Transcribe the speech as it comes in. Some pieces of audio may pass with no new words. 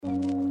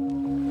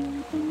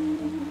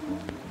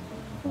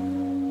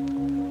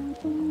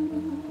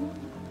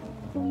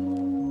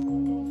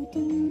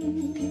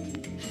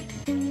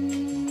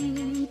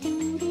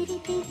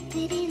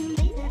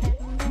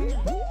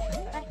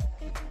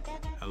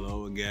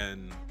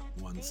again,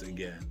 once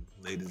again,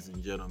 ladies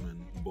and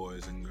gentlemen,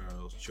 boys and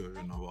girls,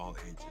 children of all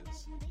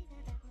ages.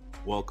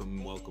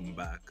 Welcome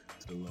back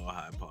to the Low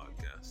High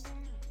Podcast.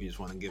 We just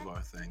want to give our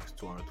thanks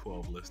to our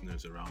 12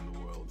 listeners around the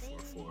world for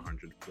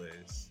 400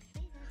 plays.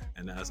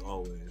 And as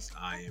always,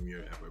 I am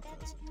your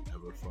ever-present,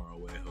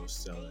 ever-far-away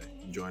host, Sele.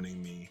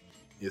 Joining me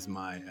is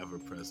my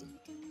ever-present,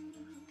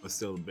 but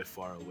still a bit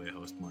far away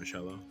host,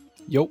 Marcello.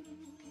 Yup.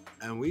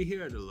 And we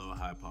here at the Low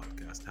High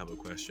Podcast have a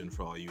question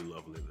for all you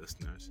lovely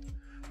listeners.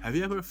 Have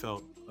you ever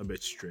felt a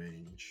bit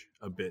strange,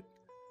 a bit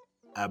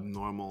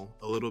abnormal,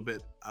 a little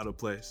bit out of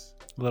place?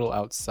 A little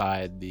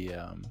outside the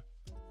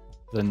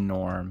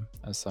norm,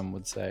 as some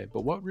would say.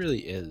 But what really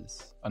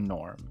is a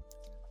norm?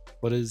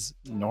 What is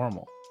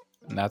normal?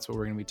 And that's what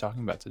we're going to be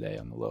talking about today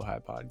on the Low High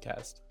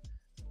Podcast.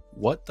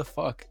 What the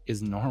fuck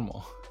is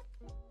normal?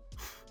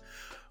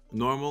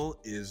 Normal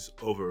is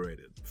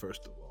overrated,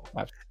 first of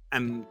all.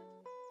 And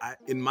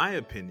in my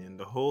opinion,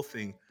 the whole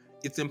thing,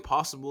 it's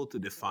impossible to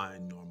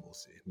define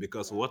normalcy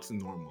because what's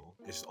normal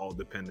is all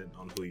dependent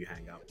on who you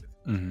hang out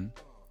with. Mm-hmm.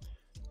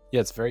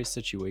 Yeah, it's very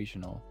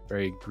situational,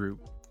 very group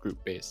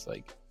based.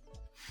 Like,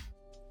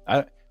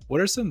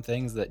 what are some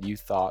things that you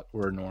thought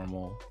were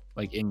normal,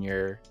 like in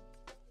your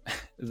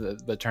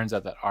that turns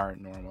out that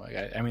aren't normal?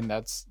 Like, I mean,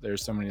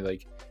 there's so many,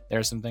 like, there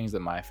are some things that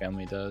my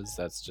family does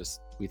that's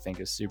just we think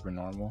is super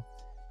normal,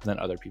 and then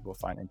other people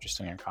find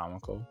interesting or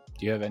comical.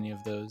 Do you have any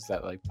of those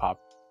that like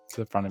pop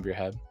to the front of your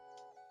head?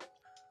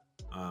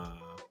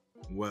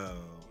 Well,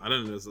 I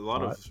don't know. There's a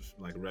lot of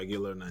like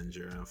regular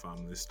Nigerian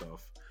family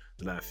stuff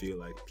that I feel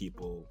like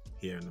people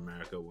here in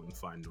America wouldn't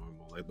find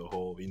normal. Like the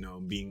whole,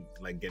 being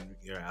like getting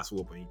your ass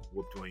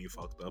whooped when you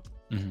fucked up.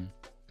 Mm-hmm.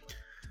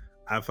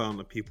 I found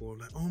that people were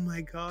like, "Oh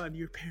my god,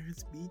 your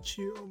parents beat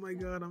you. Oh my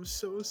god, I'm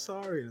so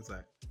sorry." And it's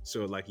like,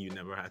 so like you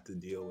never had to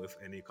deal with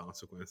any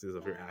consequences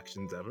of your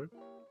actions ever.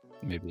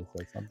 Maybe it's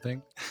like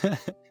something.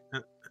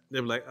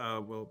 They're like,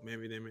 well,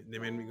 maybe they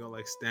made me go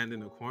like stand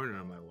in a corner.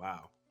 I'm like,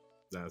 wow,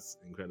 that's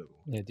incredible.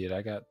 Yeah, dude,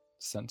 I got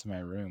sent to my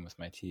room with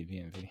my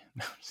TV and video.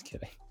 No, I'm just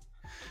kidding.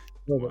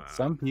 No, Wow. but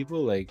some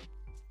people like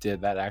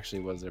did that.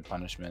 Actually, was their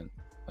punishment.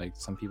 Like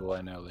some people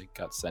I know like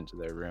got sent to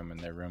their room, and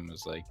their room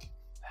was like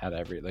had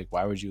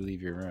why would you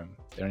leave your room?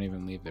 They don't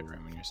even leave their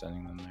room, and you're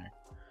sending them there.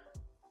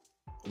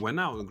 When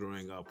I was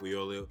growing up, we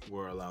only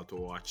were allowed to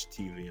watch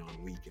TV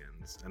on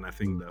weekends, and I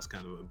think that's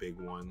kind of a big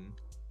one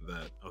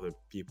that other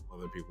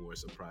people were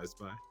surprised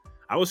by.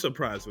 I was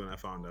surprised when I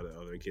found out that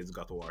other kids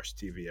got to watch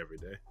TV every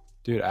day.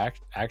 Dude,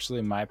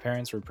 actually, my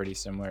parents were pretty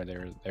similar. They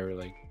were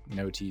like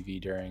no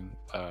TV during.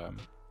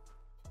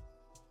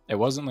 It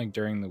wasn't like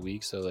during the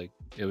week, so like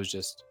it was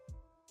just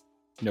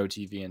no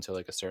TV until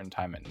like a certain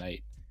time at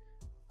night,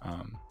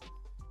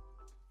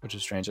 which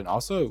is strange. And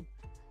also,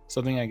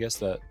 something I guess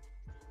that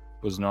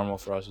was normal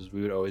for us was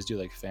we would always do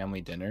like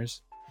family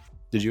dinners.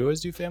 Did you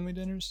always do family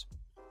dinners?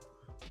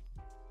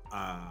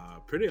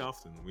 Pretty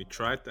often. We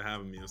tried to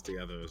have meals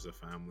together as a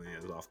family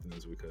as often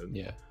as we could.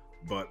 Yeah.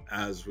 But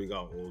as we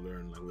got older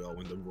and like we all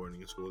went to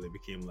boarding school, it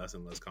became less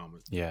and less common.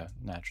 Yeah,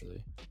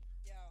 naturally.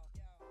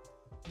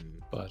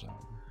 But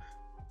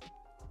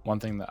one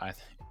thing that I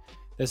think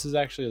this is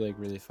actually like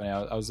really funny.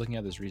 I was looking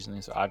at this recently.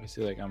 So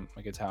obviously, like I'm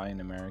like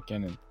Italian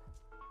American,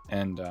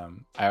 and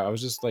I was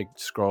just like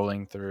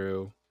scrolling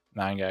through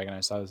 9gag and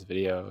I saw this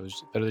video. It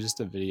was literally just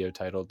a video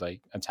titled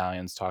like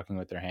Italians talking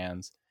with their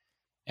hands,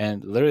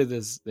 and literally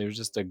there was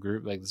just a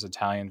group, like this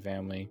Italian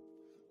family,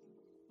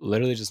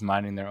 literally just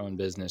minding their own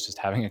business, just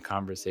having a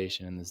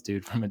conversation, and this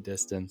dude from a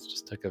distance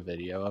just took a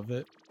video of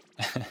it.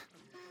 So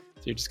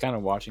you're just kind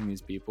of watching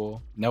these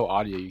people, no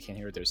audio, you can't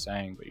hear what they're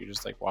saying, but you're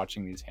just like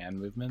watching these hand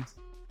movements,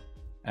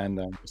 and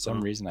for some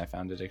reason I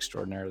found it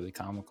extraordinarily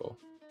comical.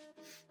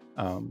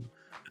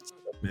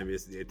 Maybe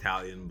it's the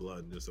Italian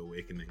blood just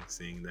awakening,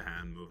 seeing the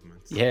hand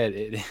movements. Yeah,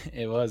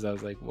 it was. I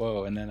was like,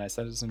 whoa. And then I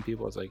said to some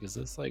people, I was like, is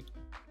this like,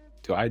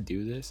 do I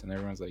do this? And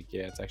everyone's like,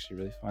 yeah, it's actually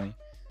really funny.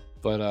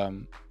 But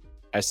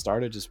I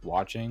started just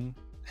watching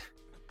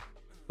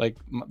like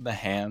the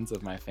hands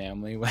of my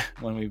family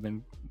when we've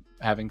been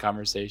having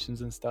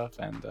conversations and stuff,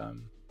 and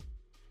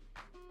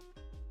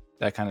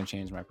that kind of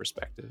changed my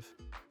perspective.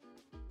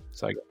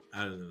 So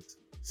I don't know.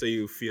 So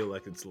you feel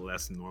like it's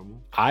less normal?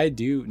 I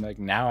do. Like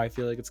now I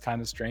feel like it's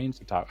kind of strange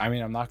to talk. I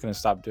mean, I'm not going to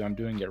stop doing, I'm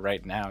doing it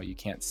right now. You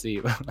can't see,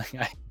 but like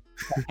my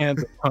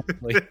hands are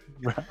like,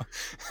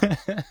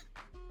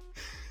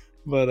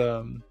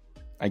 but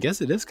I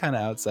guess it is kind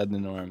of outside the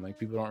norm. Like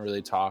people don't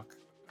really talk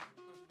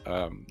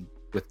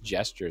with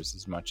gestures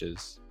as much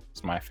as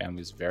my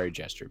family's very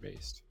gesture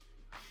based.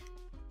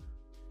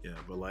 Yeah,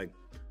 but like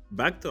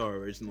back to our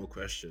original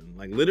question,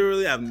 like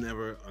literally I've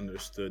never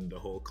understood the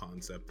whole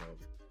concept of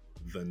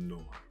the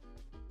norm.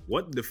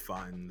 What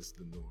defines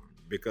the norm?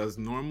 Because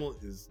normal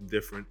is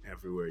different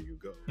everywhere you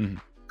go.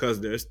 Because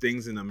there's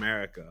things in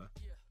America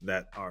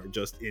that are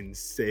just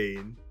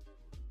insane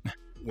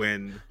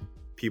when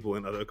people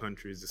in other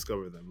countries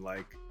discover them,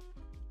 like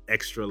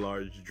extra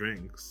large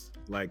drinks,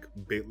 like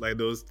big, like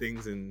those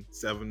things in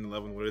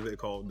 7-Eleven. What are they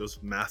called? Those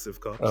massive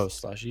cups. Oh,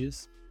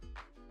 slushies.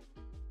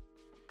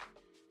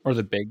 Or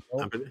the big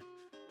gulp?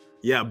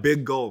 Yeah,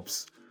 big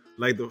gulps.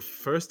 Like the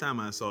first time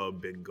I saw a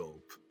big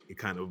gulp, it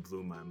kind of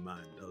blew my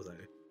mind. I was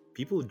like,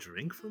 people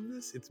drink from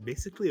this? It's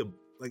basically it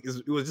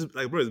was just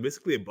like, bro, it's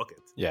basically a bucket.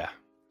 Yeah,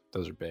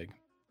 those are big.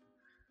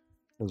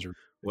 Those are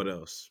What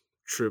else?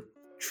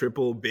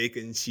 Triple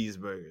bacon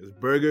cheeseburgers.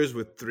 Burgers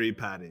with 3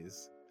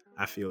 patties.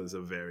 I feel is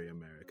a very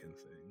American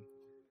thing.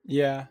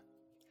 yeah.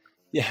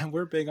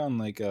 We're big on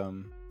like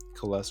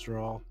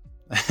cholesterol,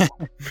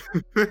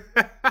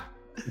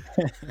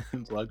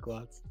 blood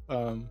clots.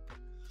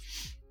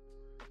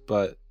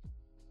 But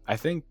I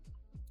think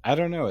I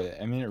don't know.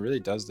 I mean, it really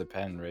does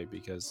depend, right?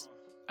 Because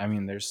I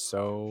mean,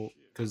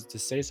 because to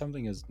say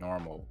something is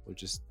normal,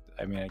 which is,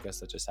 I mean, I guess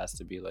that just has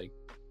to be like,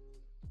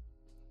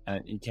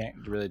 and you can't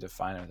really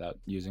define it without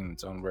using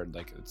its own word.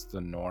 Like it's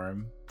the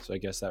norm. So I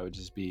guess that would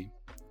just be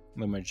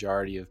the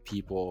majority of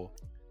people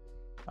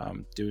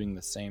doing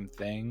the same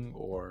thing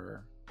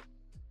or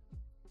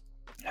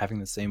having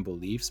the same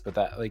beliefs. But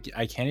that, like,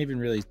 I can't even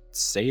really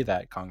say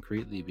that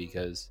concretely,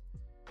 because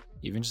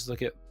even just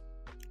look at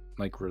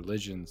like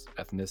religions,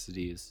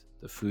 ethnicities,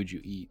 the food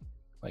you eat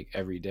like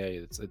every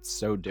day. It's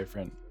so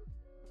different,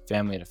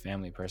 family to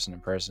family, person to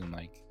person.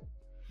 Like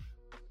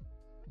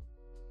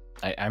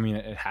I mean,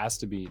 it has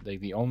to be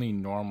like the only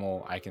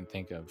normal I can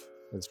think of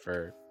is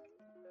for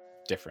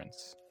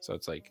difference. So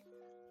it's like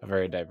a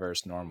very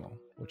diverse normal,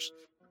 which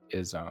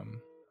is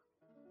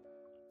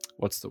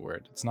what's the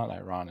word? It's not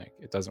ironic.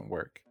 It doesn't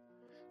work.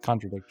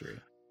 Contradictory.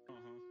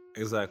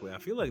 Exactly. I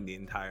feel like the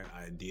entire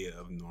idea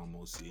of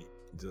normalcy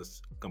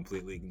just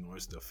completely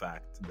ignores the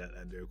fact that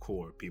at their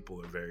core,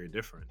 people are very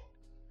different.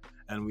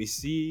 And we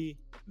see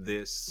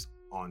this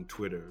on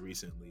Twitter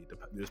recently,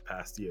 this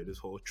past year, this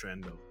whole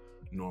trend of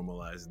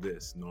normalize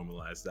this,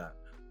 normalize that,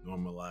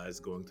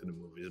 normalize going to the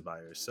movies by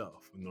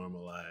yourself,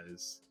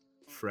 normalize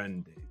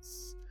friend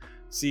dates.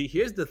 See,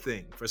 here's the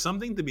thing. For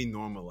something to be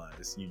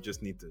normalized, you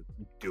just need to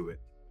do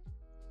it.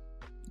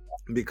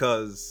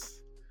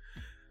 Because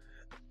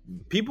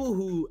people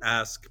who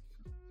ask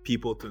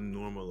people to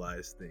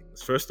normalize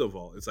things, first of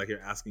all, it's like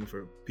you're asking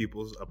for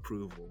people's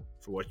approval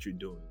for what you're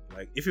doing.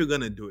 Like, if you're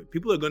gonna do it,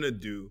 people are gonna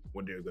do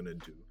what they're gonna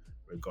do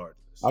regardless.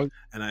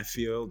 And I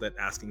feel that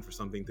asking for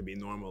something to be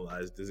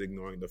normalized is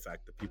ignoring the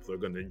fact that people are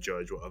gonna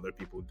judge what other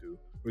people do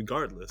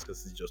regardless,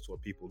 because it's just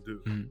what people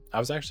do. I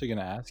was actually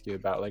gonna ask you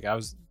about, like, I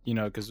was,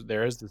 because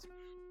there is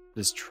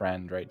this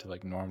trend, right, to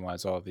like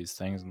normalize all of these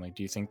things, and like,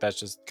 do you think that's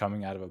just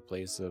coming out of a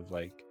place of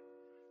like,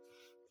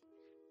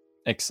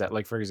 except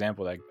like, for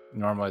example, like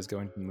normalize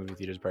going to the movie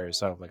theaters by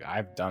yourself? Like,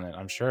 I've done it.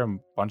 I'm sure a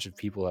bunch of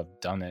people have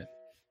done it,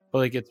 but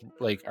like, it's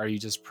like, are you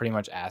just pretty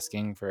much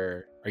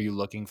are you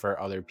looking for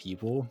other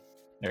people?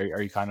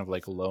 Are you kind of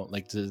like alone?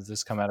 Like, does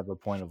this come out of a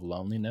point of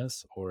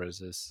loneliness, or is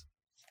this,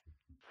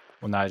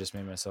 well, now I just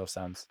made myself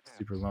sound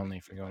super lonely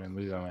for going to a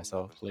movie by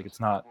myself? Like, it's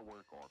not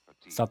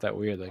that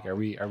weird. Like, are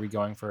we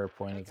going for a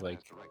point of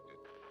like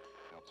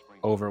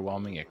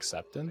overwhelming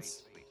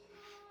acceptance?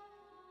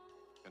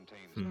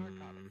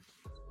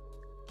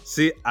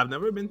 See, I've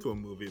never been to a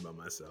movie by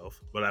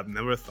myself, but I've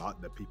never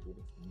thought that people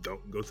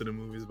don't go to the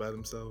movies by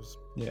themselves.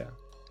 Yeah.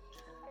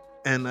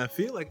 And I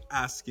feel like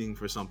asking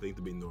for something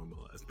to be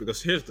normalized, because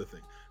here's the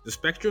thing. The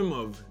spectrum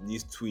of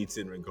these tweets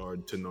in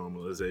regard to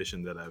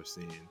normalization that I've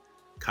seen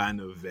kind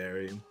of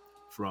vary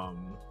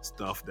from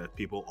stuff that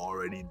people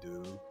already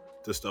do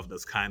to stuff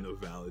that's kind of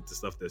valid to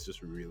stuff that's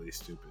just really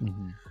stupid.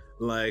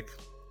 Like,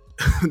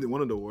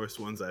 one of the worst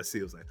ones I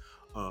see was like,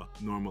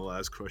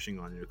 normalize crushing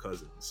on your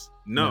cousins.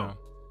 No,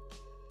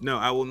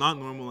 I will not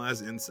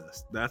normalize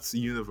incest. That's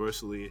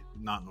universally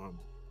not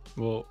normal.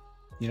 Well,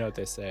 you know what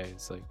they say?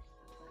 It's like,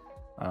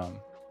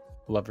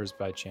 lovers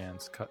by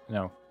chance.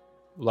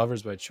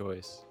 Lovers by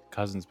choice.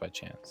 Cousins by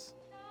chance.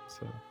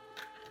 So,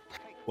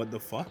 what the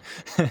fuck?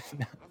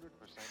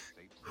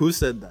 Who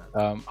said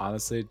that?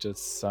 Honestly,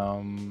 just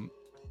some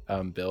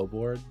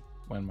billboard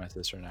when my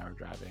sister and I were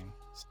driving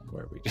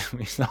somewhere.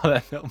 We saw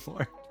that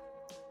billboard.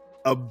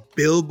 A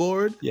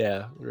billboard?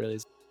 Yeah, really.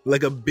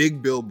 Like a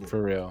big billboard.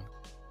 For real.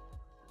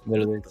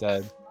 Literally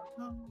said,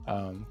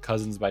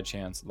 cousins by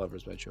chance,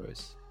 lovers by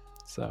choice.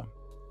 So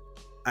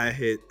I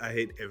hate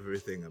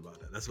everything about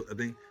that. That's what I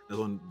think.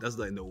 That's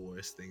like the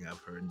worst thing I've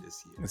heard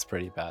this year. It's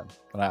pretty bad.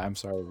 But I'm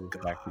sorry to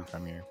distract you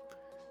from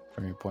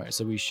your point.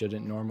 So we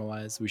shouldn't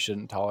normalize. We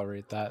shouldn't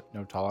tolerate that.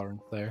 No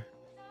tolerance there.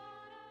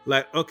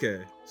 Like,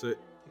 okay, so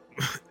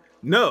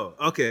no,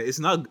 okay, it's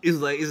not. It's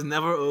like, it's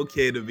never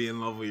okay to be in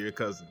love with your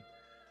cousin.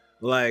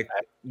 Like,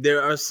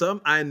 there are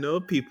some. I know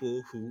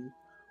people who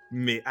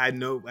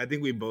I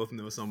think we both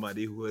know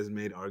somebody who has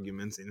made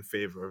arguments in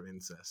favor of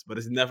incest, but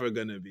it's never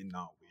gonna be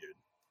not weird.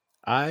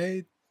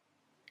 I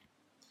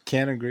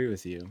can't agree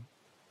with you,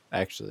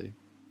 actually.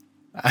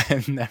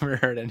 I've never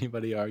heard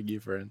anybody argue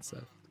for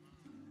incest.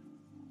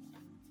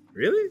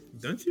 Really?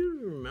 Don't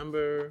you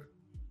remember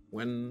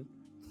when?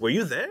 Were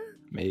you there?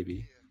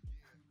 Maybe.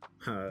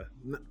 I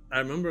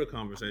remember a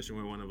conversation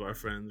with one of our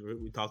friends where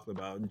we talked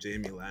about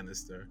Jaime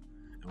Lannister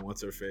and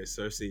what's her face,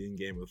 Cersei in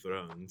Game of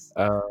Thrones,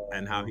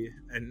 and how he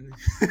and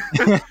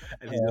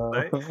and he's just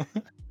like,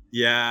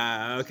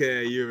 Yeah,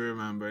 okay, you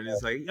remember. And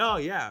it's like, oh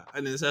yeah,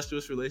 an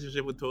incestuous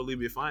relationship would totally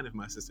be fine if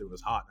my sister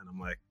was hot. And I'm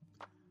like,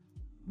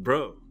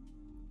 bro,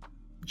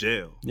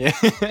 jail. Yeah.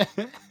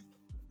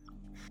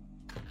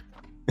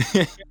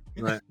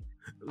 Like,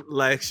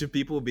 like, should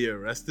people be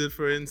arrested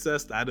for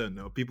incest? I don't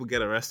know. People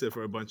get arrested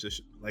for a bunch of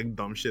like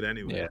dumb shit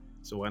anyway. Yeah.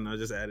 So why not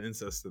just add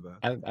incest to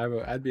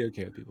that? I'd be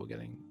okay with people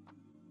getting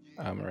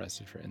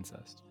arrested for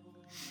incest.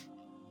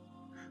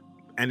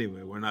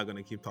 Anyway, we're not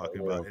gonna keep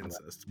talking about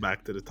incest.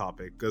 Back to the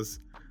topic, because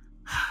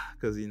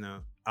you know,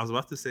 I was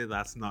about to say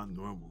that's not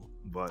normal,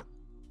 but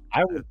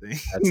I would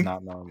think that's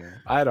not normal.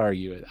 I'd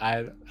argue it.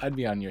 I'd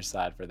be on your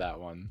side for that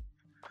one.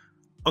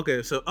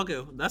 Okay, so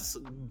that's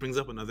brings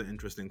up another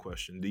interesting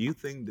question. Do you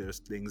think there's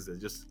things that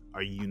just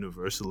are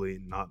universally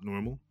not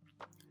normal?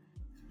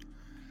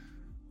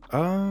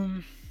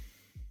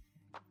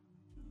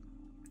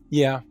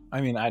 Yeah,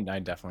 I mean, I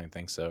definitely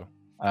think so.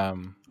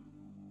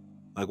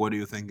 Like, what do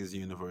you think is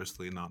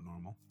universally not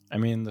normal? I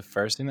mean, the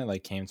first thing that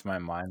like came to my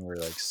mind were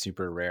like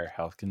super rare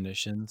health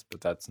conditions,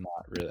 but that's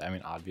not really. I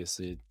mean,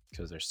 obviously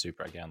because they're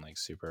super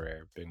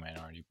rare, big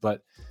minority.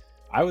 But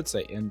I would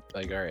say all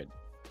right,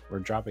 we're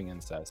dropping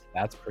incest.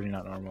 That's pretty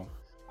not normal.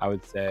 I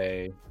would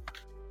say.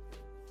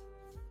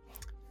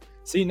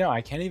 See, no, I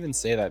can't even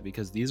say that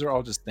because these are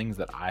all just things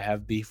that I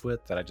have beef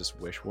with that I just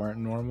wish weren't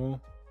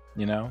normal.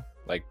 You know,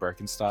 like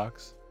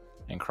Birkenstocks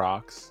and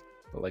Crocs.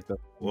 But like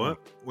what?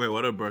 Wait,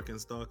 what are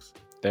Birkenstocks?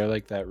 They're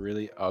like that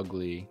really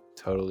ugly,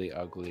 totally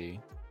ugly.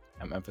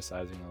 I'm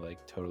emphasizing the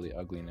like totally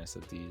ugliness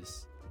of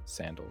these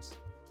sandals.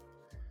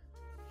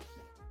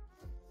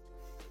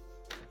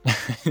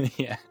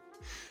 Yeah,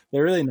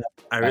 they're really not.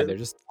 They're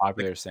just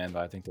popular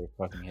sandal. I think they're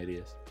fucking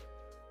hideous.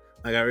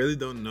 Like, I really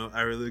don't know.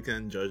 I really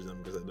can't judge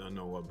them because I don't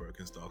know what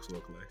Birkenstocks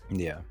look like.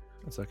 Yeah,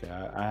 that's okay.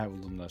 I have a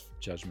little enough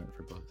judgment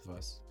for both of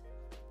us.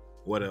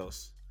 What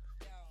else?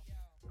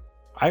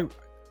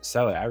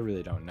 Sally, I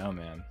really don't know,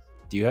 man.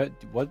 Do you have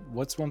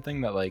what's one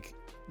thing that like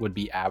would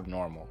be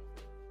abnormal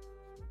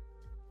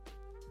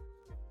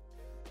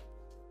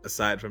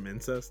aside from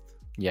incest?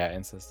 Yeah,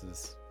 incest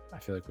is. I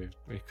feel like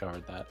we've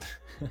covered that.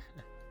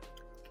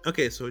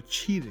 Okay, so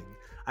cheating.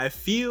 I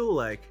feel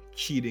like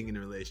cheating in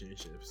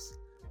relationships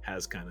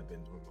has kind of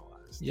been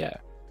normalized. Yeah,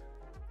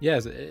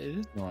 yes, it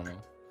is normal.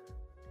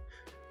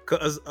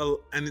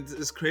 And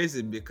it's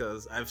crazy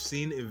because I've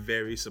seen a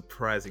very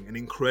surprising, an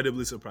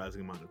incredibly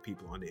surprising amount of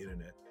people on the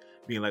internet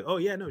being like, oh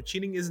yeah, no,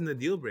 cheating isn't a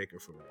deal breaker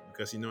for me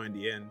because, you know, in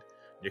the end,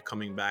 you're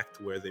coming back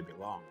to where they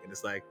belong. And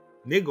it's like,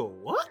 nigga,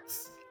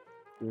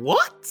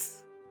 what?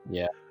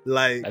 Yeah.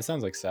 Like, that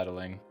sounds like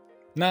settling.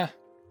 Nah.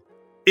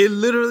 It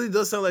literally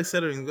does sound like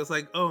settling. It's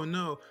like, oh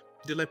no,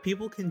 they're like,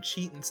 people can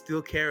cheat and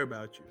still care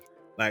about you.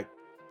 Like,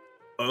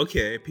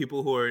 okay,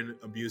 people who are in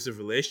abusive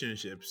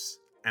relationships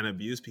and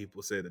abuse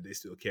people say that they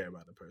still care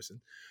about the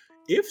person.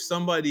 If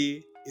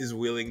somebody is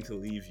willing to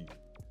leave you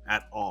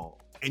at all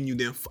and you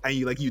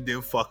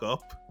didn't fuck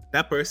up,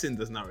 that person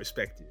does not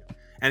respect you.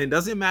 And it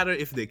doesn't matter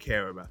if they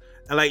care about,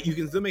 and like, you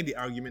can still make the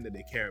argument that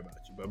they care about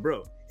you, but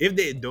bro, if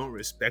they don't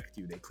respect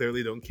you, they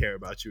clearly don't care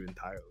about you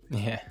entirely.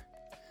 Yeah.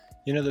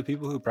 You know, the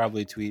people who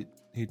probably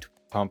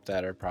pump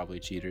that are probably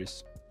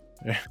cheaters.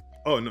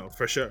 Oh no,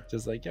 for sure.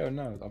 Just like, yo,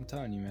 no, I'm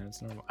telling you, man,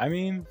 it's normal. I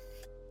mean,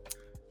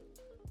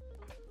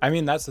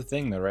 that's the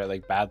thing though, right?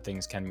 Like, bad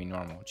things can be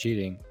normal.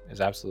 Cheating is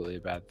absolutely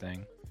a bad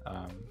thing.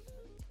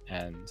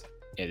 And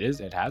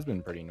it has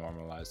been pretty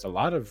normalized. A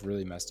lot of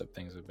really messed up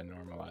things have been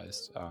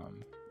normalized.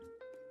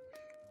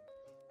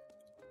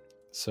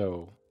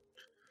 So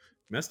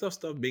messed up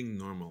stuff being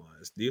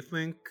normalized. Do you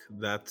think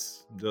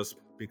that's just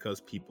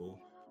because people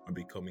are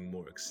becoming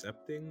more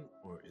accepting,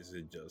 or is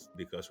it just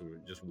because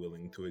we're just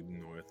willing to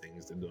ignore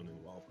things that don't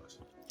involve us?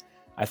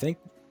 I think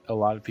a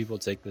lot of people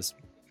take this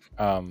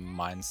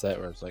mindset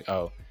where it's like,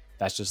 oh,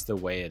 that's just the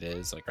way it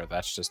is, like, or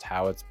that's just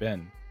how it's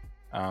been.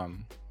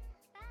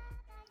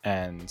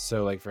 And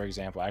so, like, for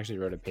example, I actually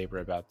wrote a paper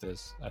about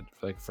this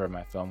for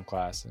my film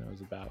class, and it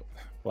was about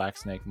Black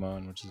Snake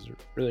Moan, which is a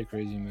really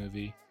crazy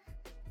movie.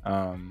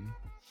 And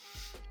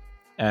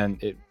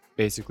it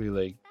basically,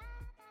 like,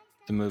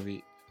 the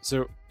movie,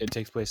 so it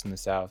takes place in the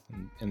South,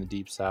 in the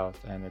deep South,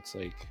 and it's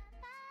like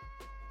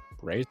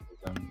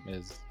racism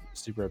is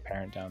super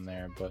apparent down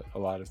there, but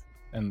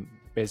and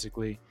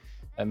basically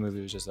that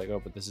movie was just like,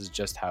 oh, but this is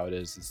just how it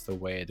is, it's the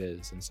way it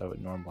is, and so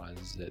it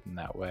normalizes it in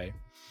that way.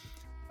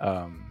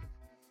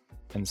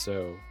 And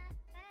so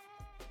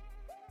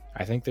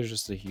I think there's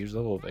just a huge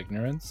level of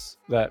ignorance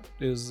that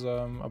is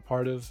a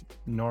part of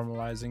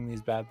normalizing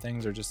these bad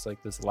things, or just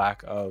like this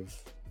lack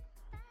of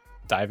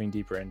diving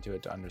deeper into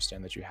it to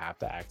understand that you have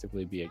to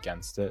actively be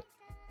against it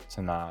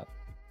to not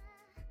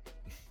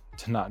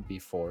be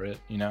for it,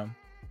 you know?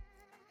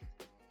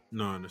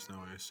 No, I understand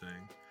what you're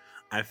saying.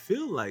 I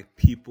feel like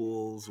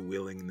people's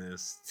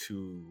willingness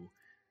to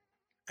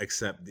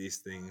accept these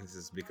things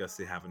is because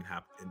they haven't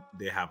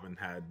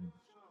had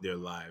their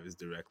lives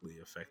directly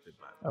affected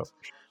by this.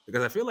 Oh.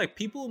 Because I feel like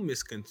people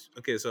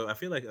so I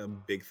feel like a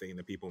big thing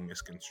that people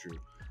misconstrue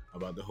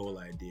about the whole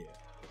idea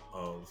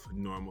of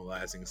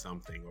normalizing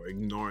something or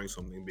ignoring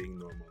something being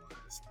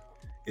normalized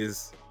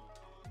is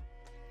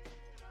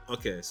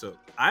okay. So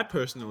I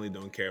personally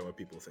don't care what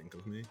people think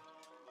of me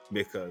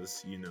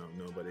because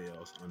nobody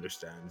else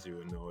understands you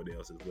and nobody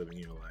else is living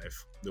your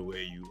life the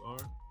way you are.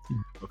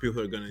 But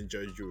people are gonna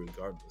judge you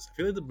regardless. I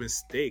feel like the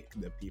mistake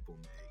that people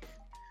make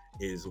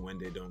is when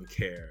they don't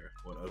care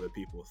what other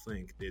people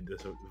think. They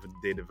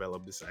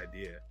develop this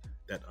idea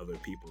that other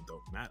people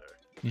don't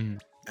matter.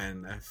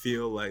 And I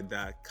feel like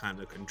that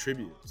kind of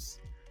contributes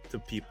to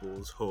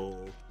people's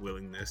whole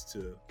willingness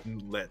to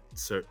let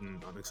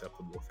certain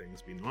unacceptable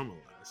things be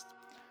normalized.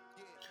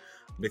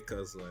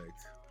 Because, like,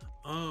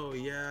 oh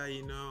yeah,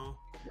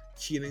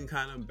 cheating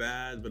kind of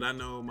bad, but I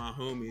know my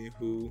homie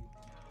who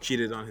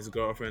cheated on his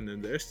girlfriend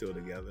and they're still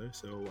together,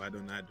 so why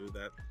don't I do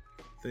that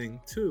thing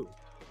too?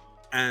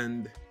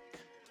 And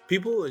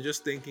people are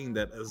just thinking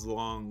that as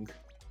long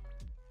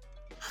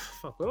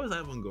fuck, where was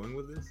I even going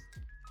with this?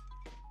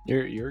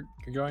 You're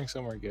going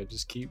somewhere good.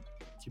 Just keep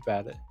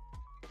at it.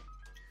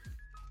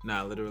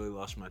 Nah, I literally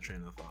lost my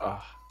train of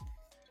thought.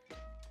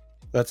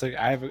 That's like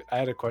I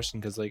had a question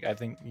because like I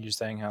think you're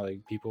saying how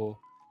like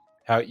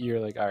how you're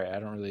like, all right, I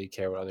don't really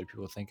care what other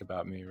people think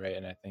about me, right?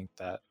 And I think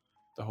that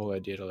the whole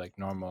idea to like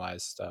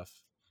normalize stuff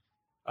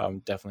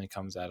definitely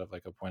comes out of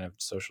like a point of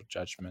social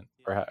judgment,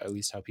 or at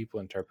least how people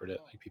interpret it.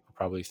 Like people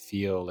probably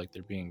feel like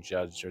they're being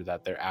judged or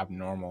that they're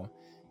abnormal,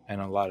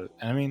 and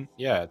I mean,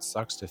 yeah, it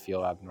sucks to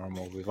feel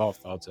abnormal. We've all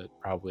felt it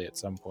probably at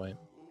some point.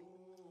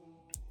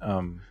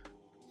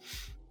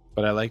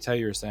 But I liked how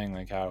you were saying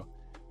like how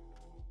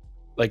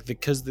like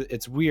because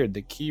it's weird.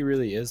 The key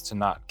really is to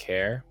not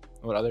care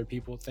what other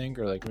people think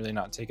or like really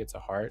not take it to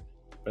heart.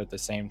 But at the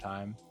same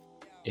time,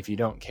 if you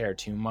don't care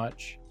too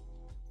much,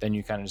 then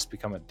you kind of just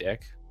become a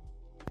dick.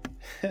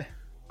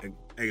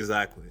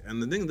 Exactly.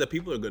 And the thing is that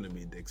people are going to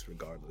be dicks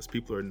regardless.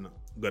 People are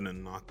going to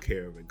not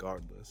care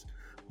regardless.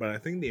 But I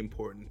think the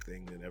important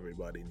thing that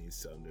everybody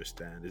needs to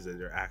understand is that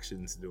their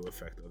actions do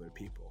affect other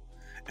people.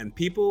 And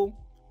people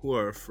who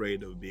are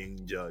afraid of being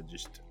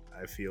judged,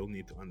 I feel,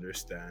 need to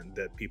understand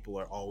that people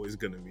are always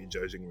going to be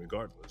judging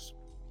regardless.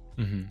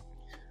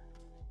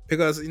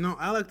 Because,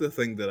 I like to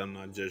think that I'm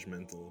not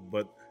judgmental,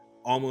 but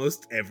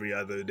almost every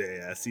other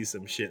day I see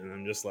some shit and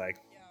I'm just like,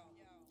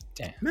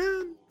 damn,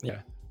 man.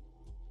 Yeah.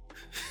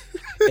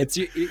 It's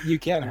you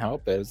can't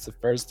help it. It's the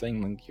first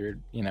thing like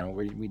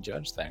we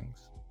judge things.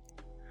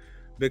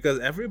 Because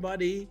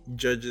everybody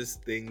judges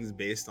things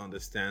based on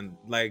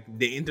like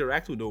they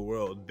interact with the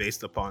world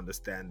based upon the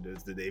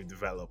standards that they've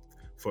developed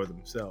for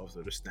themselves,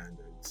 or the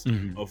standards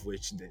of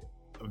which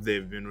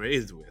they've been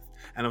raised with.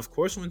 And of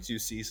course, once you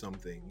see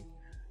something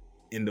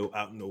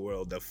out in the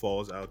world that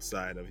falls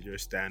outside of your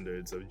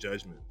standards of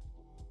judgment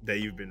that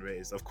you've been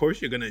raised, of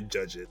course you're gonna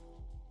judge it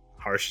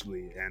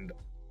harshly and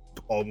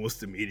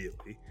almost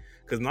immediately.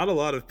 Because not a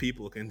lot of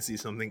people can see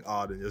something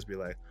odd and just be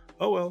like,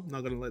 oh well,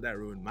 not gonna let that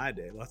ruin my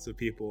day. Lots of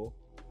people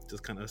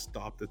just kind of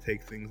stop to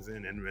take things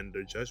in and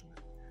render judgment.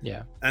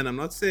 Yeah. And I'm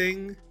not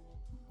saying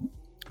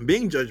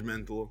being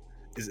judgmental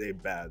is a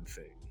bad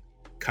thing,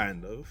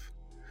 kind of,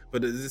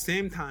 but at the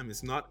same time,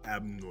 it's not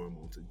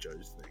abnormal to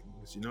judge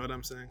things. You know what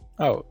I'm saying?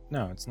 Oh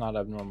no, it's not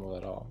abnormal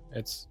at all.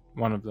 It's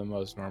one of the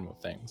most normal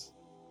things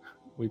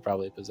we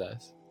probably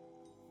possess.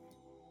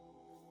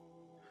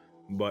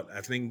 But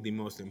I think the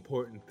most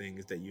important thing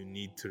is that you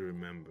need to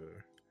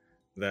remember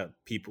that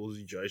people's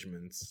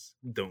judgments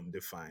don't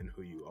define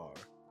who you are,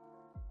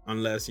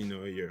 unless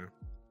you're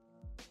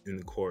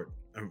in court,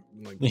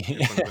 like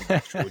in front of an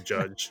actual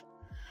judge.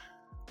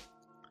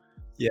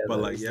 Yeah, but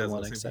like, yeah, the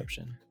one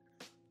exception.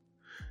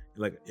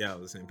 Like, yeah, I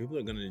was saying, people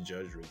are gonna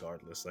judge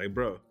regardless. Like,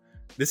 bro,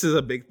 this is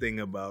a big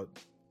thing about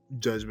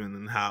judgment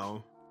and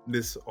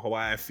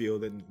why I feel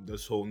that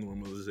this whole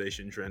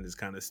normalization trend is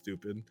kind of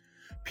stupid.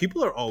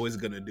 People are always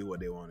gonna do what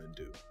they want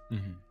to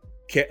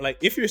do. Like,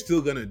 if you're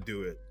still gonna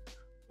do it,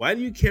 why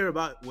do you care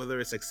about whether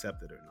it's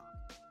accepted or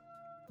not?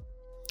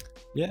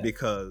 Yeah,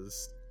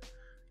 because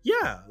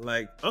yeah,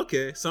 like,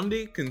 okay,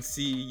 somebody can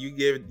see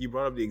you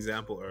brought up the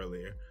example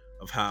earlier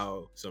of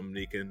how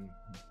somebody can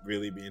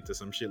really be into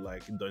some shit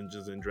like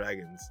Dungeons and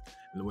Dragons,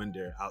 and when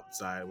they're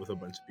outside with a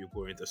bunch of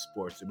people who are into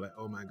sports, they're like,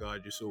 oh my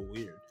god, you're so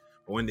weird.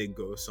 But when they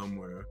go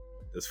somewhere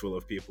that's full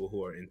of people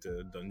who are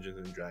into Dungeons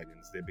and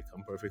Dragons, they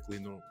become perfectly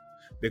normal.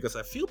 Because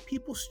I feel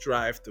people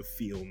strive to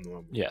feel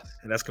normal. Yes.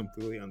 And that's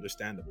completely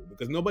understandable,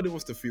 because nobody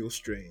wants to feel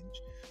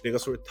strange.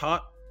 Because we're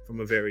taught from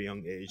a very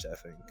young age, I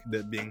think,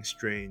 that being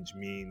strange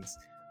means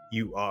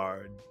you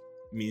are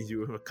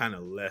kind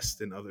of less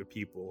than other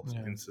people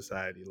in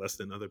society, less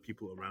than other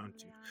people around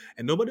you.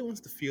 And nobody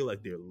wants to feel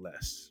like they're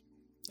less.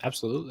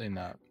 Absolutely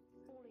not.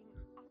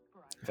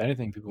 If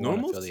anything, people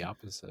want to feel the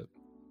opposite.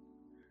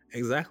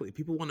 Exactly.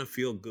 People want to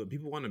feel good.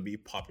 People want to be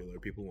popular.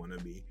 People want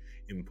to be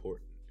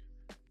important.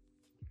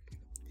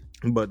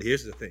 But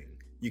here's the thing.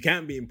 You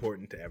can't be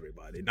important to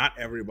everybody. Not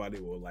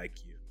everybody will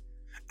like you.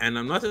 And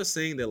I'm not just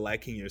saying that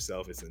liking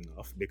yourself is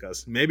enough,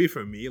 because maybe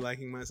for me,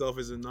 liking myself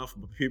is enough,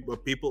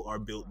 but people are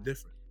built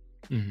different.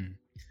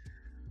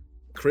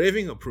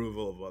 Craving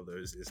approval of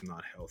others is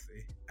not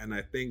healthy. And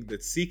I think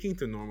that seeking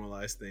to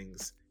normalize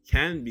things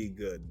can be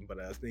good, but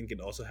I think it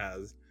also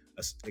has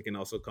it can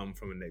also come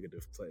from a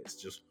negative place,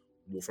 just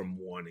from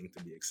wanting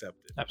to be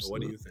accepted. But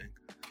what do Absolutely. you think?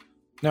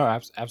 No,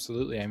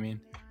 absolutely. I mean,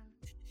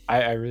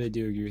 I really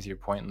do agree with your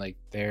point. Like,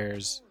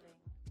 there's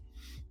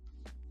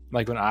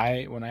like when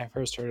I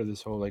first heard of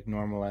this whole like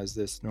normalize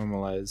this,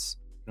 normalize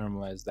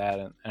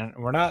that, and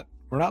we're not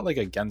like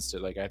against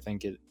it. Like, I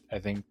think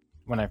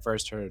when I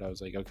first heard it, I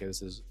was like, okay,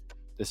 this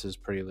is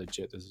pretty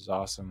legit. This is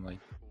awesome. Like,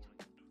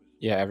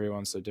 yeah,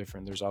 everyone's so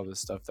different. There's all this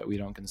stuff that we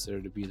don't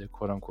consider to be the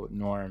quote unquote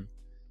norm.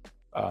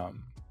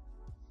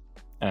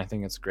 And I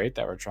think it's great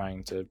that we're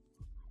trying to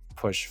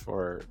push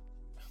for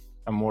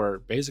a more,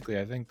 basically,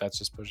 I think that's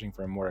just pushing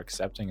for a more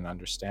accepting and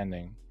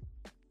understanding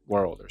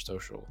world or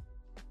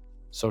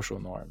social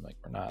norm. Like,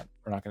 we're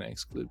not going to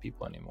exclude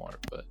people anymore,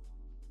 but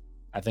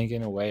I think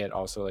in a way it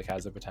also like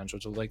has the potential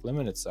to like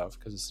limit itself,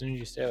 because as soon as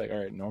you say like, all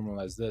right,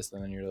 normalize this,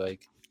 and then you're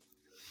like,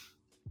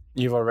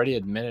 you've already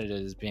admitted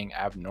it as being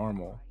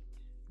abnormal,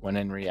 when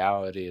in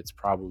reality it's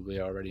probably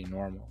already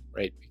normal,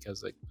 right?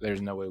 Because like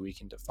there's no way we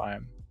can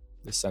define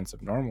the sense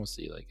of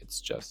normalcy. Like,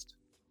 it's just,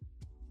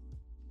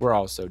 we're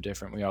all so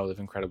different. We all live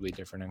incredibly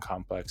different and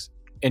complex,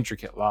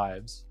 intricate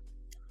lives.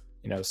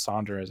 You know,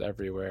 Sonder is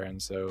everywhere,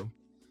 and so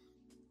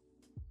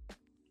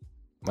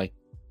like,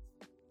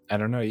 I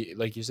don't know,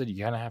 like you said,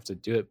 you kind of have to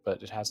do it,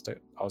 but it has to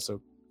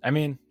also, I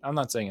mean, I'm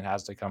not saying it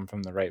has to come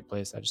from the right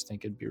place. I just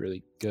think it'd be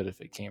really good if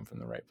it came from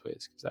the right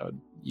place, because that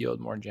would yield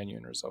more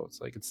genuine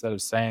results. Like, instead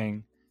of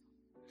saying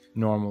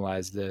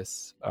normalize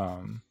this,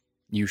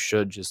 you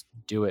should just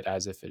do it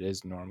as if it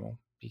is normal,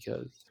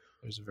 because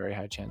there's a very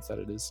high chance that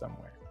it is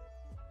somewhere.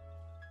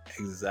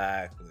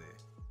 Exactly.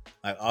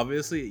 Like,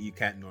 obviously you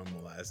can't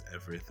normalize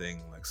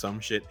everything. Like,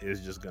 some shit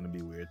is just gonna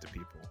be weird to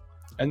people.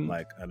 And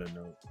like, I don't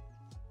know.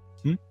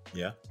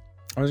 Yeah,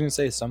 I was gonna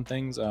say, some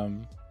things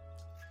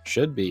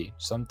should be,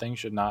 some things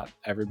should not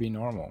ever be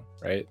normal,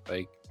 right?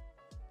 Like,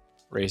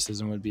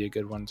 racism would be a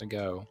good one to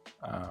go.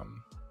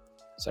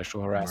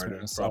 Sexual harassment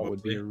and assault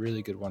would be a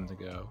really good one to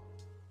go.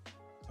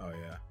 Oh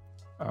yeah.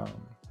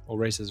 Well,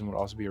 racism would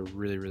also be a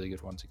really, really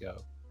good one to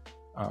go.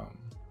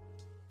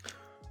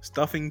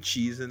 Stuffing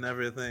cheese and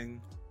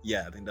everything.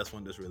 Yeah, I think that's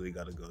one that's really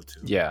got to go to.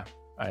 Yeah,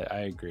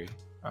 I agree.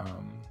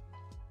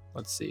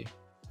 Let's see.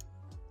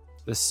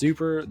 The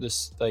super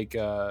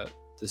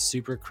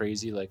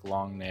crazy like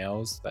long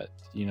nails that,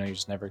 you know, you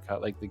just never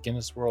cut. Like, the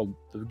Guinness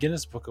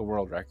Book of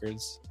World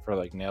Records for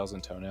like nails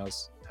and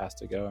toenails has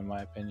to go, in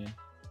my opinion.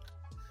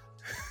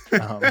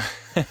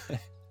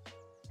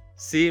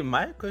 See,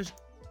 my question,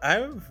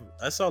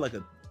 I saw like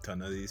a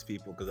ton of these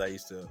people, because I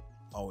used to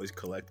always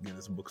collect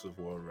Guinness Books of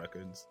World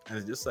Records, and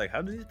it's just like,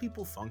 how do these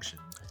people function?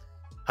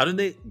 How do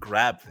they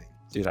grab things?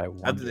 Dude,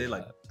 how do they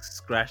like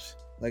scratch?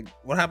 Like,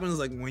 what happens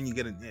like when you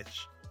get an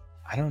itch?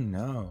 I don't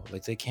know.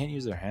 Like, they can't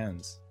use their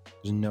hands.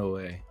 There's no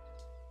way.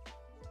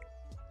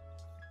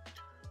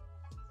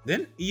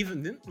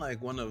 Didn't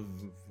like one of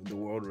the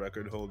world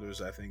record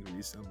holders, I think,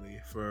 recently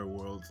for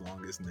world's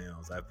longest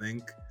nails. I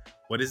think,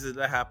 what is it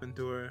that happened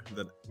to her?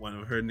 That one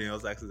of her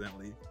nails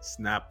accidentally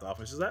snapped off,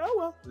 and she's like, "Oh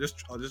well,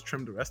 I'll just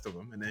trim the rest of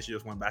them," and then she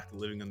just went back to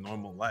living a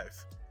normal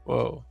life.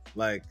 Whoa,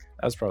 like,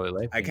 that's probably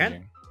life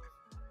changing.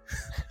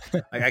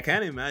 I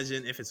can't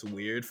imagine if it's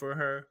weird for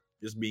her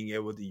just being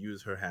able to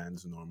use her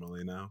hands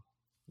normally now.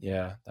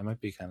 Yeah, that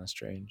might be kind of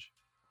strange,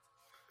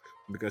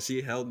 because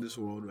she held this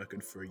world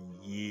record for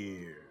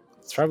years.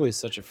 It's probably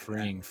such a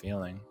freeing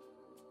feeling.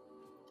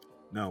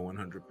 No,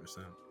 100%.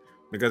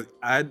 Because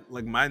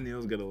my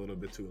nails get a little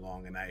bit too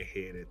long, and I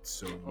hate it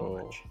so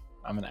much.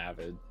 I'm an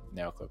avid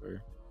nail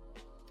clipper.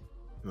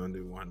 No,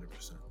 dude,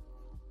 100%.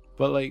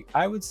 But like,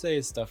 I would say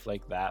stuff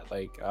like that.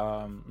 Like,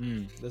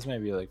 this may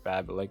be like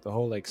bad, but like the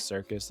whole like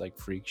circus, like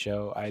freak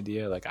show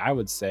idea. Like, I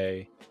would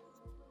say,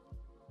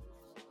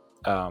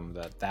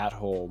 that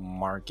whole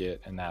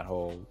market and that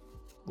whole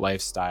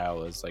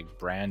lifestyle is like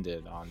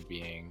branded on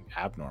being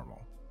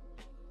abnormal.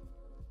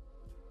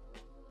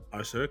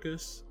 Are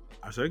circus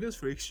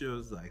freak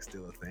shows like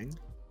still a thing?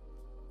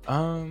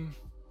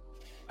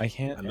 I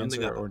can't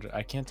answer, or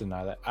I can't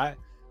deny that. I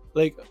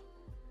like,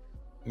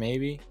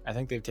 maybe. I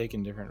think they've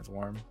taken different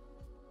form.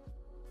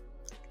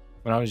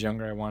 When I was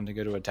younger, I wanted to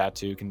go to a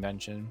tattoo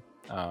convention.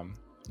 I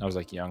was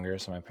like younger,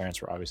 so my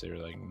parents were obviously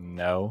like,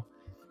 no.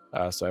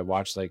 So I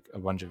watched like a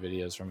bunch of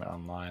videos from it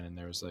online, and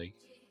there was like,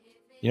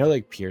 you know,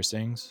 like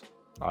piercings.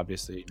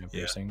 Obviously,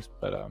 piercings,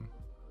 but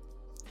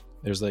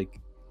there's like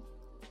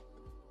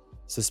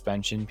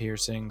suspension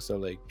piercing. So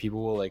like,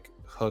 people will like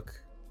hook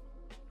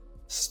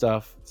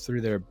stuff through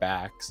their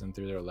backs and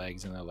through their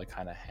legs, and they'll like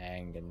kind of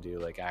hang and do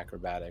like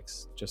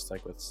acrobatics, just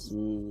like with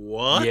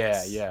what?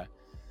 Yeah.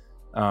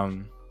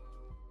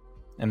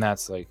 And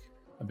that's like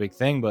a big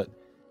thing. But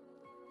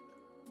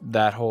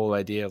that whole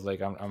idea of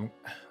like, I'm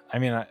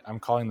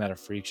calling that a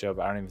freak show,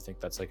 but I don't even think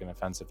that's like an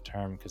offensive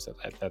term, because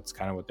that's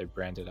kind of what they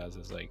brand it as,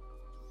 is like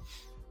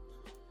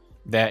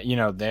that, you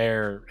know,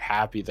 they're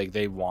happy, like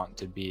they want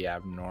to be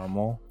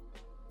abnormal,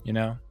 you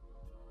know?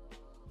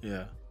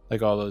 Yeah.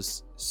 Like all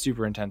those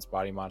super intense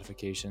body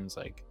modifications,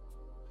 like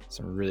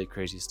some really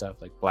crazy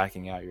stuff, like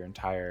blacking out your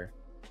entire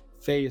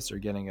face or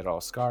getting it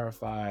all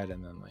scarified,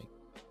 and then like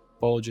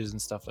bulges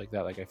and stuff like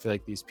that. Like I feel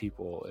like these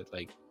people,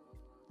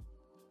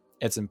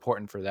 it's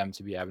important for them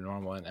to be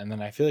abnormal, and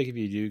then I feel like if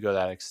you do go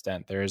that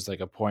extent, there is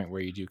like a point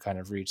where you do kind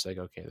of reach like,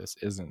 okay, this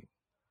isn't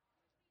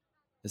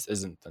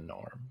the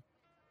norm.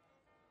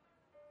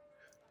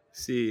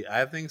 See,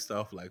 I think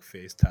stuff like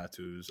face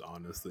tattoos,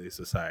 honestly,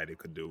 society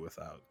could do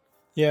without.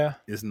 Yeah.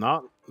 It's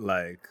not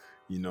like,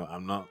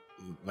 I'm not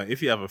like,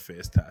 if you have a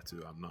face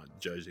tattoo, I'm not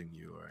judging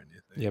you or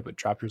anything. Yeah, but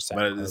drop your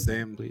But at the SoundCloud,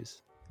 same,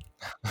 please.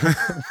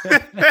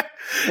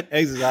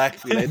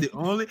 exactly. Like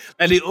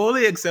the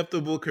only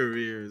acceptable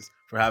careers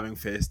for having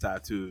face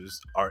tattoos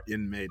are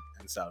inmate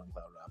and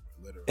SoundCloud rapper,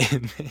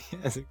 literally.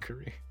 As a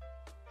career.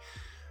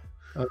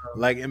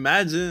 Like,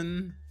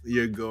 imagine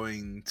you're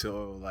going to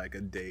like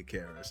a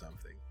daycare or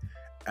something,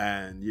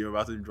 and you're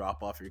about to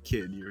drop off your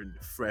kid. You're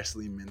a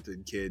freshly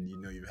minted kid.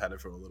 You've had it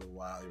for a little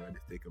while. You're ready to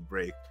take a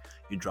break.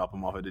 You drop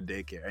them off at the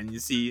daycare, and you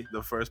see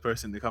the first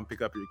person to come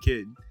pick up your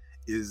kid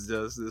is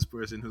just this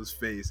person whose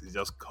face is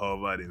just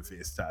covered in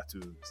face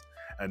tattoos,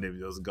 and they've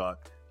just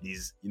got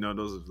these,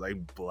 those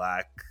like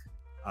black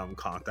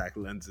contact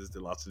lenses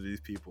that lots of these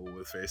people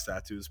with face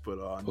tattoos put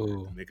on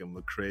to make them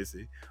look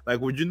crazy. Like,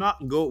 would you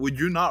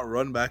not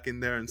run back in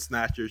there and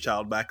snatch your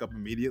child back up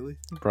immediately?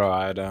 Bro,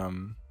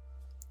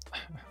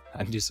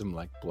 I'd do some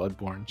like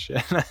Bloodborne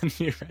shit. I'd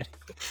be ready.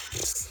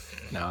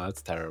 No,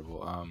 that's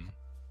terrible.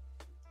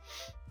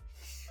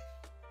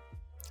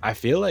 I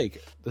feel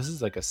like this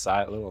is like a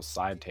little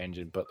side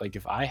tangent, but like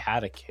if I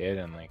had a kid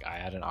and like I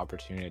had an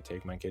opportunity to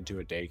take my kid to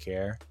a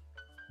daycare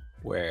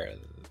where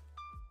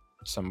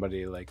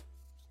somebody like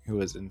who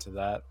was into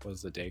that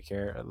was the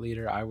daycare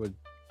leader, I would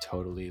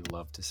totally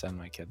love to send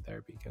my kid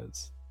there,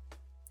 because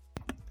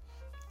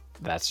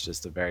that's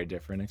just a very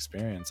different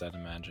experience, I'd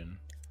imagine.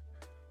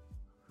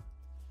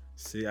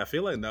 See, I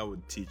feel like that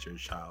would teach your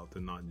child to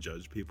not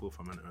judge people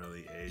from an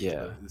early age.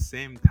 Yeah. But at the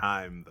same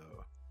time,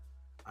 though,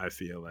 I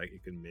feel like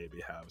it can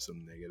maybe have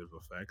some negative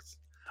effects.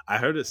 I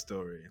heard a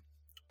story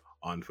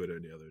on Twitter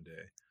the other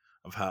day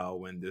of how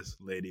when this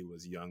lady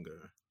was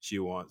younger, she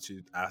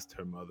asked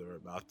her mother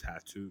about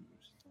tattoos.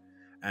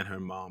 And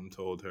her mom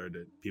told her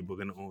that people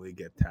can only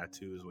get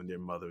tattoos when their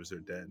mothers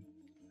are dead.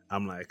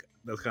 I'm like,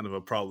 that's kind of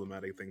a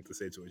problematic thing to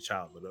say to a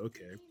child, but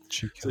okay.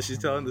 So she's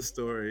telling the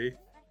story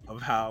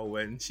of how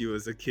when she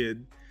was a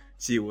kid,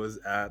 she was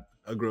at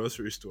a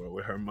grocery store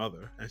with her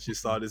mother, and she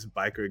saw this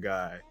biker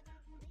guy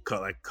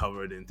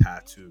covered in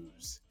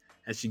tattoos.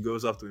 And she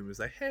goes up to him and is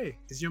like, "Hey,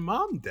 is your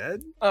mom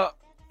dead?"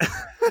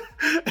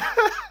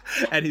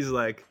 And he's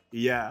like,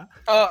 "Yeah."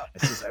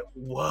 And she's like,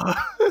 "What?"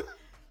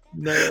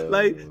 No.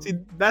 Like, see,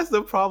 that's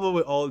the problem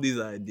with all these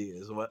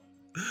ideas. What,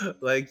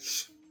 like,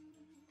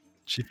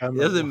 she found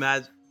doesn't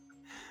imagine.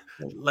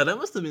 Like, that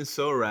must have been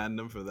so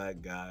random for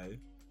that guy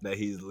that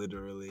he's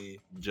literally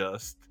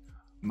just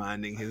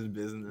minding his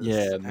business.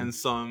 Yeah. And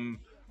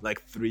some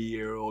like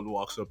 3-year-old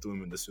walks up to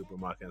him in the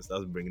supermarket and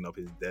starts bringing up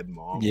his dead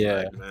mom. Yeah.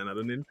 Like, man, I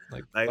don't need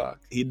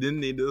fuck. He didn't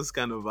need those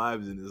kind of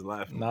vibes in his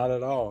life. Not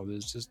at all. Dude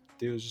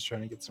was just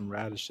trying to get some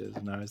radishes,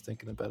 and I was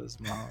thinking about his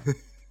mom.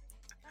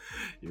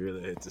 You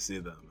really hate to see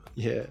that, man.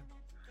 Yeah.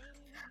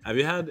 Have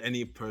you had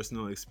any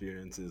personal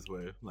experiences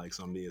where like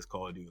somebody has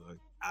called you like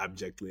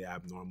abjectly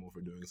abnormal for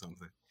doing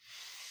something?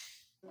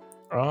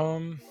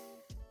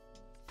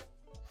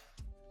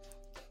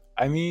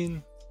 I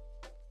mean,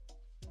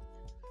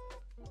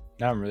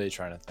 now I'm really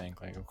trying to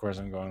think. Like, of course,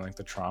 I'm going like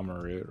the trauma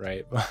route,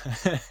 right?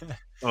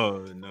 Oh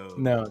no!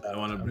 No, I don't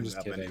want to bring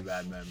up kidding. any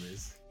bad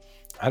memories.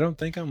 I don't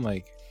think I'm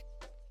like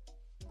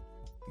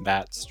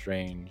that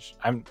strange.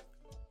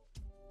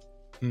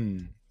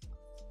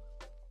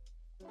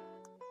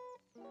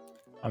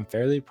 I'm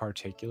fairly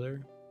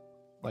particular.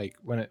 Like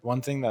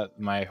one thing that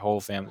my whole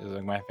family,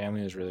 like my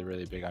family is really,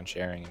 really big on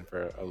sharing, and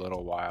for a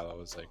little while I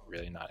was like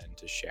really not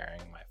into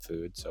sharing my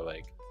food. So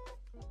like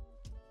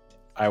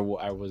I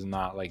was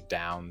not like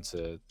down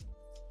to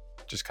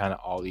just kind of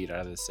all eat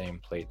out of the same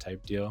plate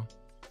type deal.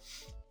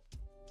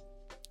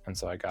 And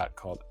so I got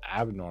called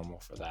abnormal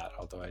for that,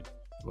 although I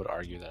would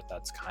argue that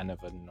that's kind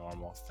of a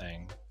normal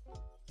thing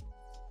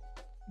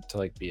to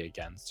like be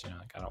against,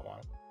 like I don't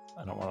want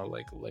to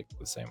like lick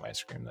the same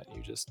ice cream that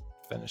you just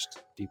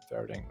finished deep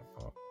throating,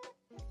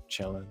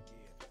 chilling.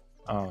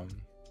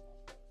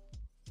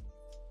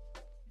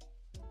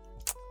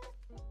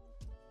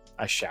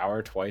 I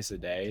shower twice a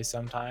day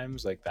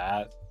sometimes, like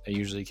that I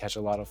usually catch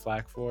a lot of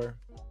flack for.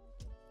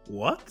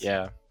 What?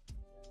 Yeah.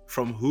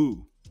 From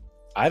who?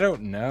 I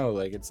don't know.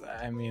 Like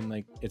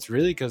it's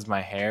really because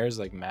my hair is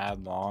like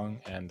mad long,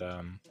 and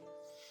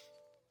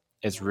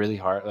it's really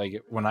hard.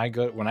 Like when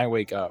I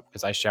wake up,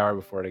 because I shower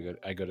before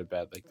I go to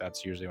bed. Like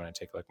that's usually when I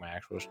take like my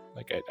actual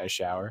I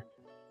shower,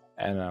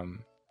 and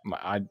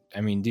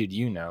I mean, dude,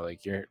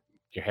 like your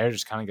hair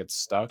just kind of gets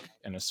stuck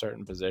in a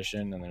certain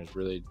position, and there's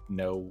really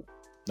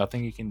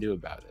nothing you can do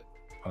about it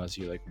unless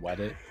you like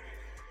wet it.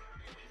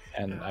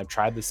 And I've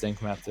tried the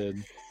sink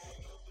method,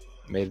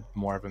 made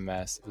more of a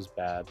mess. It was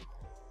bad.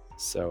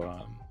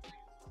 So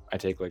I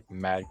take like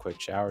mad quick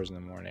showers in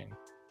the morning.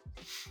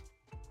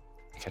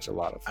 I catch a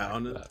lot of flack for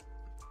that.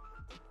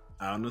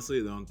 I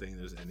honestly don't think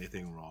there's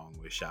anything wrong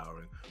with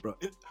showering, bro.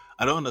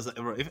 I don't understand,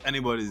 bro. If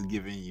anybody's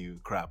giving you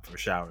crap for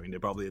showering, they're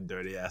probably a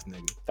dirty ass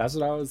nigga. That's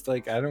what I was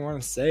like. I don't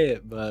want to say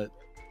it, but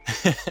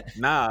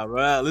Nah,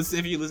 bro. Listen,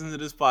 if you listen to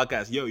this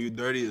podcast, yo, you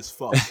dirty as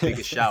fuck. Take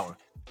a shower.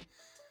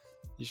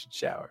 You should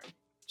shower.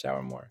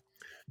 Shower more.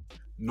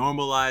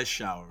 Normalize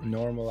showering.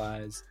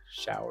 Normalize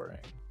showering.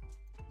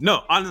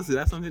 No, honestly,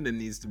 that's something that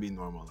needs to be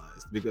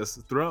normalized because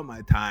throughout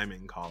my time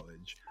in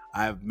college,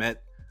 I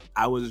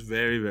was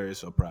very, very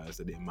surprised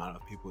at the amount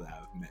of people that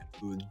I've met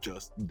who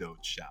just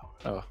don't shower.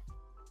 Oh,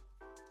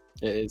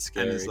 it's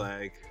scary.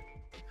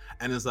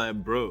 And it's like,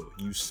 bro,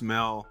 you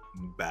smell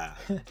bad.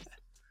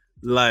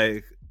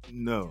 Like,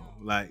 no,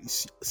 like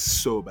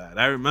so bad.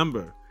 I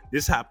remember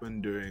this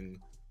happened during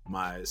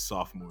my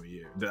sophomore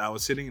year. That I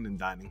was sitting in the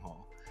dining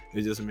hall. It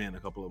was just me and a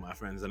couple of my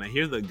friends, and I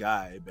hear the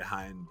guy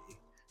behind me.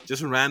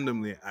 Just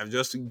randomly, I've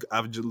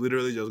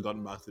literally just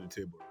gotten back to the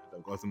table.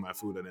 I've gotten my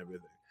food and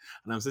everything,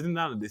 and I'm sitting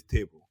down at this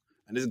table,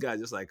 and this guy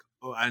just like,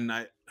 oh, and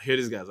I hear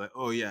this guy's like,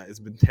 oh yeah, it's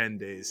been 10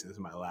 days since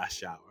my last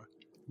shower.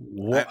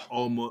 What?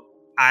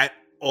 I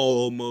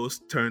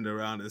almost turned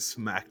around and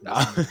smacked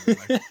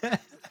this man.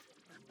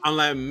 I'm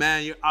like,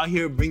 man, you're out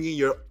here bringing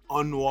your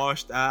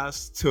unwashed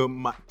ass to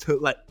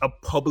like a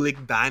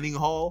public dining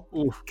hall.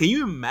 Oof. Can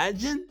you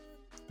imagine?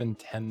 It's been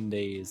 10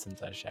 days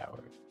since I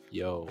showered.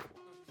 Yo.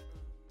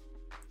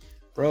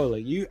 Bro,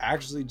 like you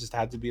actually just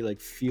had to be like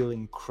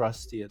feeling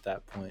crusty at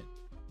that point.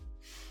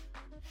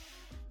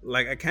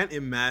 Like I can't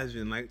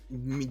imagine like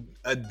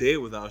a day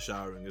without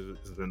showering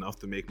is enough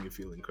to make me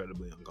feel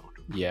incredibly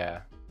uncomfortable.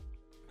 Yeah.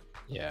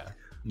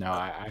 No,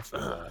 I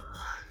feel that.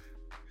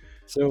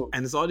 So,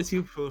 and it's all these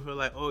people who are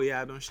like, oh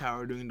yeah, I don't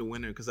shower during the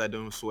winter because I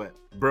don't sweat.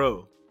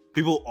 Bro,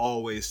 people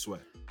always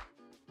sweat.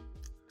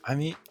 I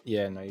mean,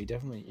 yeah, no,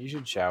 you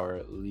should shower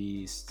at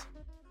least.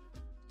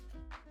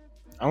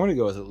 I want to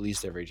go with at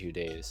least every 2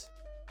 days.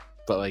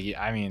 But like,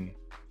 I mean,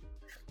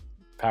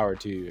 power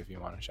to you if you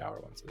want to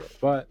shower once a day.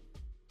 But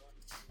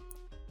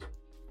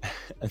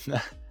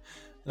enough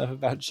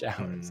about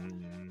showers.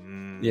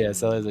 Yeah,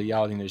 so there's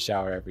y'all need to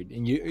shower every day.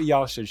 And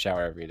y'all should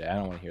shower every day. I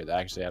don't want to hear that.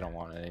 Actually, I don't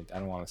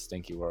want a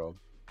stinky world.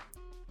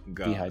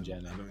 God, be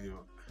hygienic.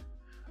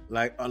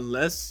 Like,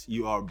 unless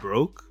you are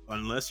broke,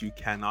 unless you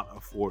cannot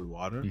afford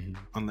water,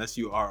 unless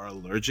you are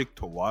allergic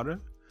to water,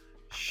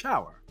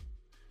 shower.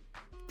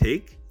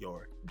 Take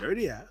your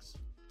dirty ass,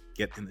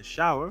 get in the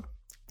shower,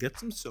 get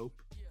some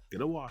soap,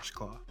 get a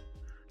washcloth,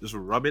 just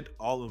rub it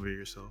all over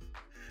yourself,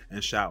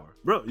 and shower.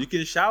 Bro, you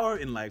can shower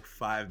in like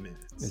 5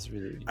 minutes. It's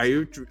really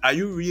easy. Are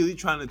you really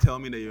trying to tell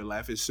me that your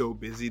life is so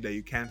busy that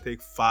you can't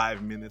take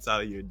 5 minutes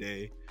out of your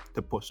day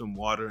to put some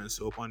water and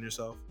soap on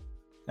yourself?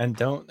 And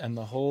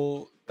that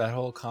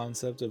whole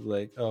concept of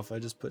like, oh, if I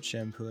just put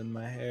shampoo in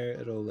my hair,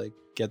 it'll like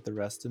get the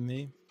rest of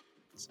me.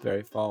 It's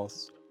very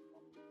false.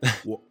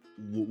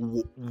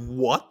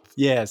 What?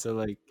 Yeah, so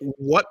like,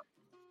 what?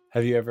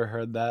 Have you ever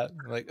heard that?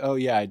 Like, oh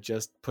yeah, I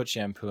just put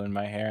shampoo in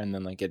my hair and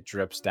then like it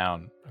drips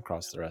down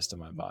across the rest of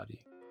my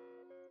body.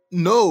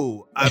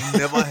 No, I've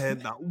never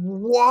heard that.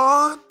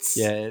 What?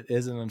 Yeah, it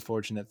is an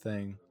unfortunate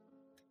thing.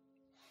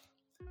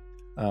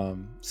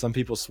 Some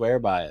people swear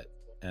by it,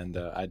 and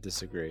I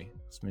disagree.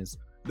 This means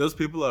those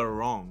people are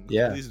wrong.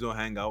 Yeah. Please don't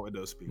hang out with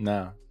those people.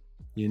 No.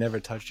 You never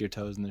touched your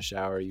toes in the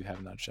shower, you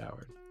have not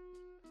showered.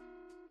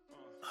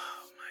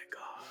 Oh my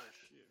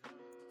god.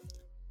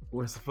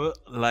 What's the foot?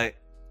 Like,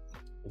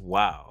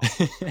 wow.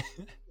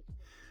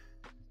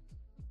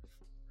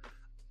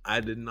 I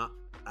did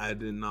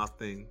not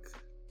think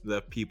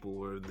that people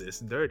were this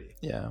dirty.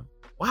 Yeah.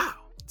 Wow.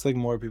 It's like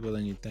more people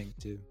than you'd think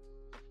too.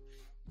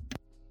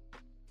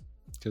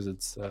 Because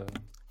it's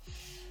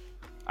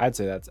I'd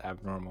say that's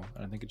abnormal.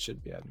 I think it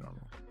should be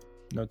abnormal.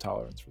 No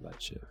tolerance for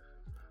that shit.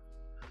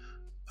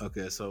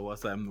 Okay, so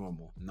what's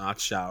abnormal? Not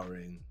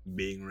showering,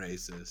 being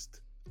racist.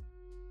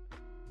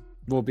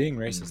 Well, being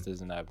racist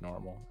isn't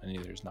abnormal, and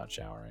neither is not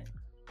showering.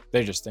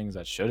 They're just things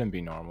that shouldn't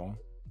be normal.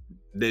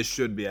 They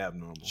should be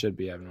abnormal. Should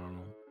be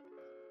abnormal.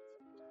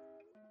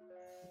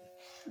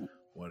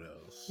 What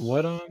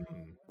else?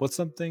 What's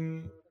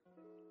something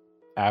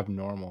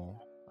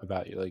abnormal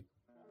about you? Like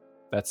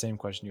that same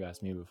question you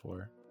asked me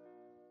before.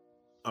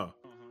 Oh.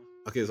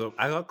 Okay, so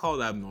I got called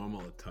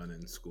abnormal a ton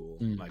in school,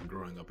 like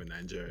growing up in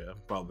Nigeria,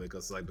 probably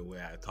because like the way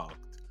I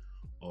talked,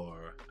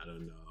 or I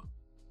don't know,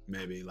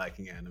 maybe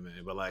liking anime.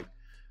 But like,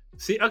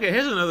 see, okay,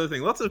 here's another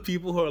thing. Lots of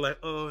people who are like,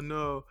 oh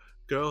no,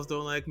 girls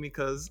don't like me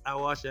because I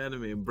watch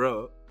anime,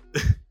 bro.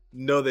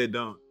 No, they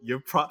don't.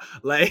 You're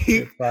I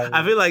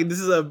feel like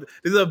this is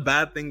a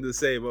bad thing to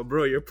say, but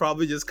bro, you're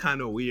probably just kind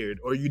of weird,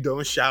 or you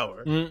don't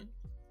shower.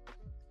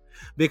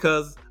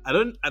 Because I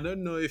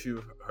don't know if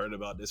you've heard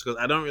about this, because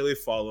I don't really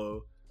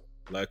follow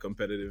like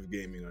competitive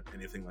gaming or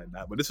anything like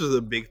that, but this was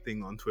a big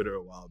thing on Twitter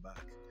a while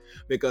back,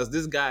 because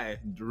this guy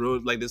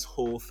wrote like this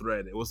whole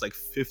thread. It was like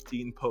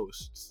 15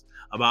 posts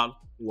about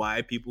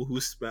why people who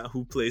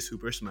play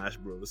Super Smash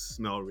Bros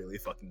smell really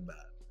fucking bad.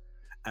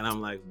 And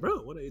I'm like, bro,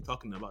 what are you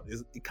talking about?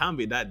 It can't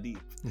be that deep.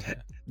 Yeah.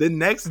 The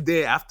next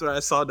day after I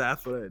saw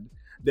that thread,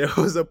 there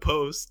was a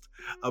post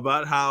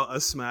about how a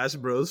Smash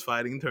Bros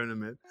fighting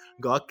tournament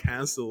got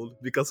canceled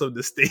because of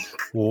the stink.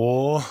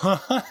 Whoa.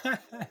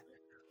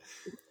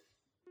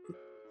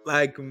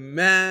 Like,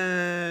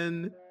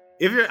 man,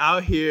 if you're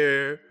out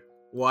here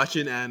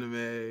watching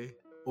anime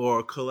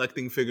or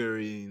collecting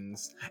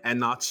figurines and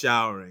not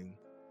showering,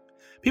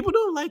 people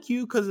don't like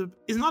you because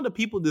it's not that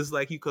people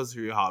dislike you because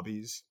of your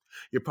hobbies.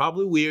 You're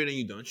probably weird and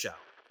you don't shower.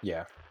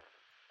 Yeah.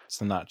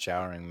 So not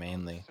showering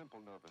mainly,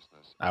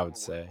 I would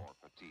say.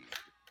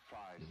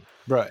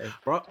 Bro,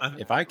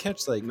 if I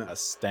catch like a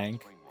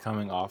stank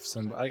coming off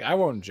some, like, I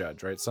won't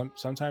judge, right?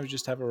 Sometimes you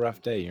just have a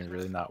rough day, you're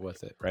really not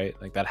with it, right?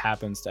 Like that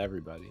happens to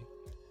everybody.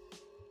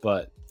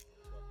 But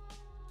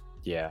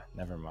yeah,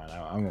 never mind.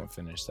 I won't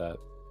finish that.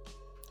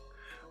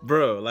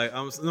 Bro, like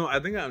I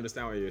think I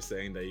understand what you're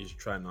saying, that you should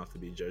try not to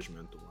be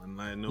judgmental, and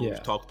I know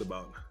we've talked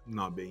about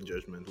not being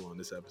judgmental on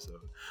this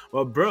episode.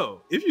 But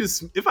bro,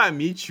 if I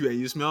meet you and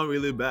you smell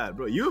really bad,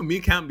 bro, you and me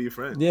can't be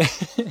friends. Yeah.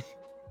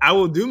 I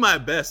will do my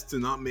best to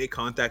not make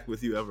contact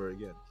with you ever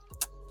again.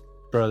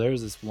 Bro, there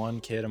was this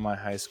one kid in my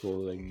high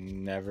school who, like,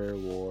 never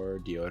wore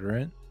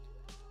deodorant,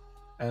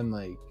 and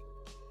like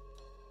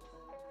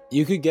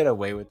you could get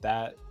away with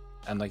that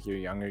and like your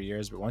younger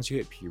years, but once you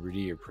hit puberty,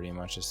 you're pretty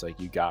much just like,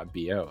 you got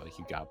BO, like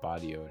you got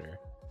body odor,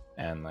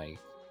 and like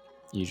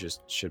you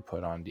just should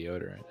put on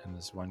deodorant. And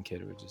this one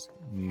kid would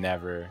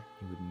never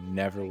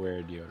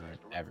wear deodorant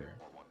ever.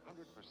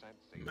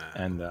 Man.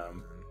 And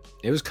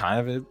it was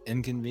kind of an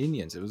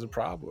inconvenience. It was a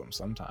problem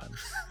sometimes.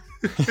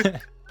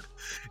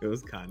 It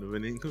was kind of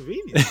an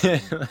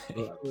inconvenience.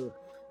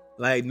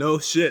 Like, no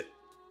shit.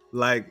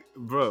 Like,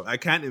 bro, I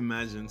can't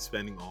imagine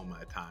spending all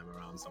my time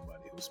around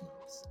somebody who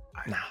smells.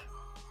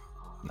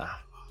 Nah.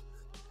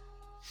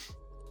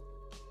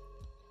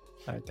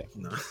 I think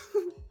no.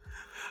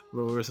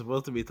 But we're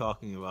supposed to be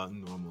talking about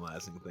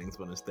normalizing things,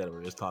 but instead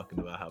we're just talking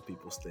about how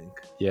people stink.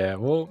 Yeah,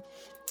 well,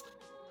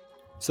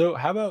 so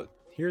how about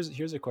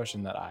here's a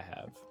question that I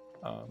have.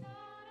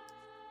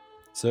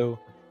 So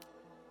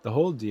the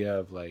whole idea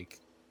of like,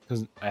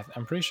 because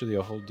I'm pretty sure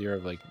the whole idea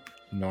of like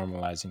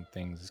normalizing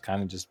things is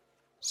kind of just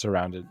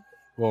surrounded,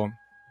 well,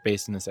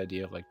 based on this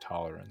idea of like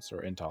tolerance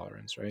or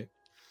intolerance, right?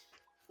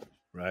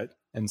 Right.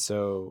 And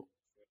so,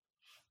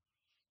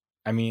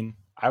 I mean,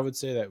 I would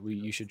say that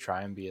you should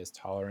try and be as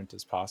tolerant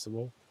as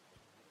possible.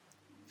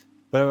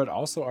 But I would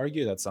also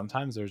argue that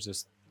sometimes there's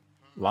just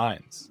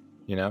lines,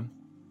 you know?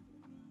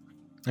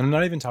 And I'm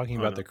not even talking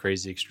about the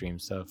crazy extreme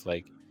stuff.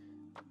 Like,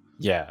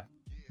 yeah,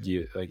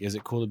 is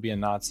it cool to be a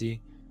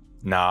Nazi?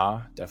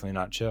 Nah, definitely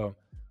not chill.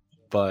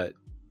 But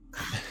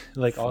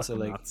like, also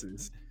like,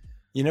 Nazis.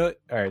 You know,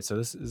 all right, so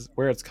this is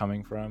where it's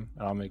coming from,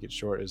 and I'll make it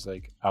short, is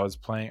like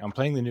I'm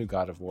playing the new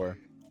God of War.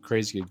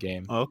 Crazy good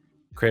game. Oh.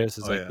 Kratos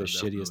is the definitely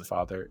shittiest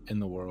father in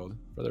the world,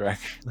 for the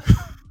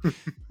record.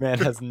 Man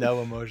has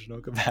no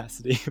emotional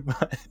capacity,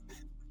 but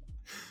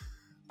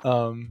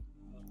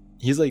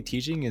he's like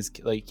teaching his,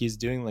 like he's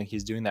doing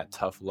that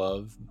tough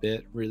love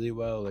bit really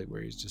well, like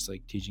where he's just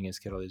like teaching his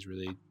kid all these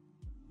really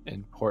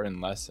important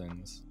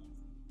lessons,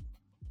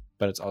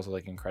 but it's also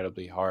like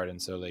incredibly hard.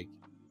 And so like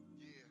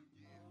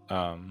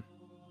I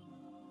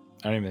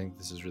don't even think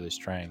this is really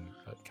straying,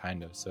 but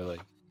kind of. So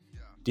like,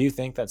 do you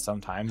think that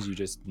sometimes you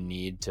just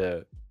need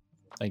to,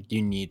 like,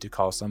 you need to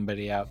call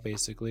somebody out,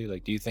 basically?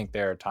 Like, do you think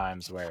there are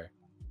times where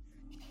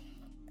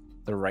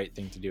the right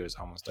thing to do is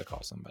almost to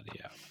call somebody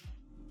out?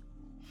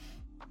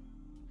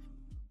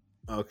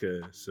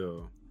 Okay,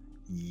 so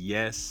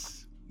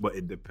yes, but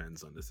it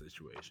depends on the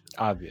situation.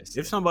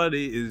 Obviously. If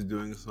somebody is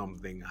doing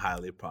something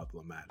highly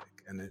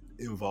problematic and it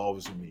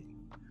involves me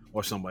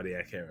or somebody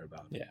I care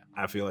about, yeah,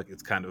 I feel like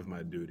it's kind of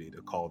my duty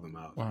to call them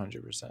out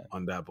 100%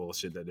 on that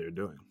bullshit that they're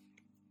doing.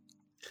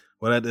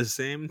 But at the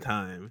same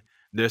time,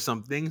 there's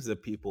some things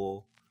that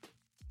people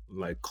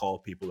like call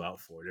people out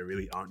for. They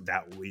really aren't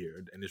that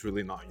weird, and it's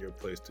really not your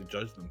place to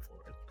judge them for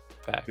it.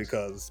 Facts.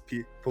 Because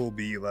people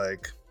be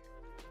like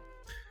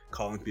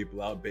calling people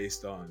out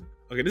based on,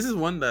 okay, this is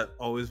one that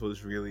always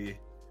was really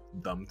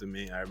dumb to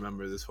me. I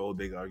remember this whole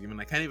big argument.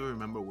 I can't even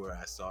remember where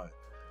I saw it,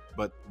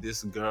 but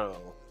this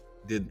girl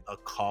did a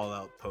call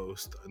out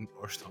post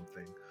or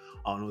something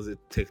on, was it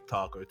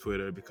TikTok or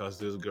Twitter, because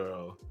this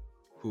girl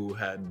who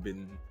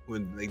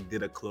like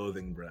did a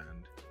clothing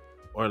brand,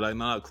 or like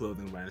not a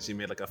clothing brand, she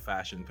made like a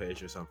fashion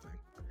page or something.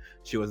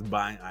 She was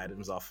buying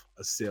items off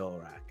a sale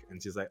rack,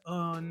 and she's like,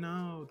 oh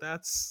no,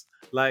 that's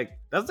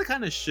the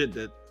kind of shit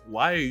that,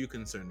 why are you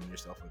concerning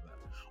yourself with that?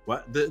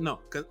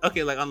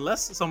 Like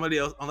unless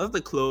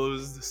the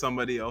clothes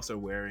somebody else are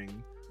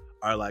wearing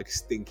are like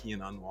stinky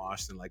and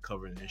unwashed and like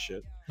covered in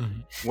shit,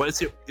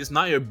 it's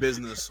not your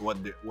business what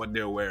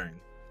they're wearing.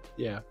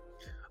 Yeah.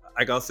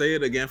 Like, I'll say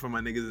it again for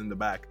my niggas in the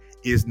back.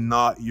 It's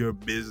not your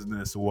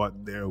business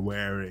what they're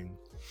wearing.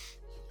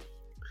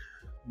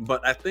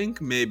 But I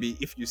think maybe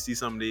if you see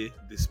somebody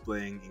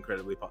displaying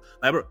incredibly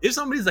like, bro, if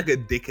somebody's like a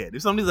dickhead,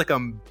 if somebody's like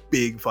a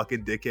big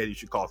fucking dickhead, you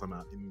should call them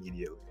out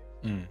immediately.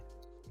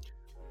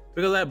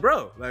 Because like,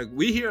 bro, like,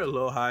 we here at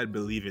Low Hide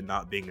believe in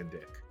not being a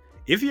dick.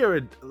 if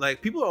you're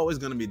like, people are always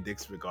gonna be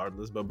dicks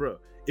regardless, but bro,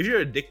 if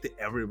you're a dick to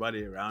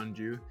everybody around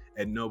you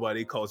and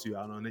nobody calls you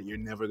out on it, you're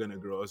never gonna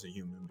grow as a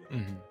human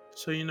being. Mm-hmm.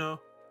 So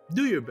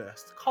do your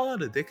best. Call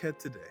out a dickhead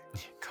today.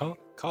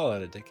 Call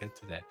out a dickhead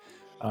today.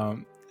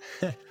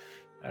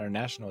 Our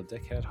national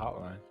dickhead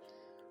hotline.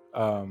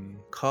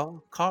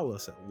 Call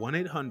us at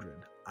 1-800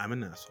 I'm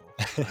an asshole.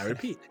 I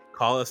repeat,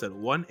 call us at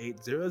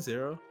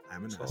 1-800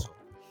 I'm an asshole.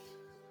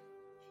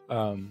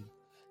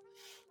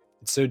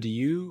 So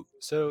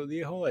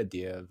the whole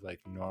idea of like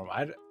normal,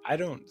 I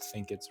don't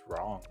think it's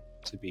wrong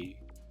to be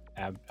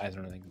I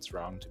don't think it's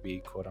wrong to be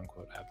quote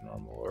unquote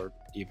abnormal or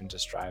even to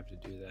strive to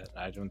do that.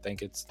 I don't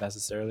think it's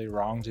necessarily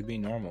wrong to be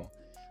normal.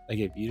 Like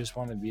if you just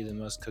want to be the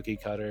most cookie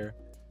cutter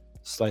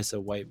slice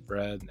of white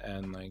bread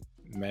and like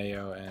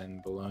mayo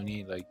and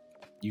bologna, like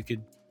you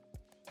could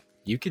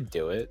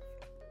do it.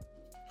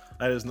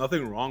 There's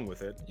nothing wrong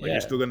with it. But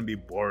you're still gonna be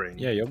boring.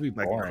 Yeah, you'll be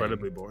boring. Like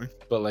incredibly boring.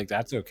 But like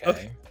that's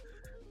okay.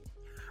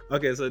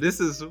 Okay, so this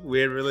is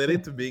weird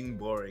related to being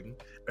boring.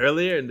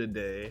 Earlier in the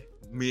day,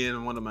 me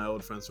and one of my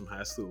old friends from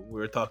high school, we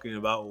were talking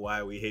about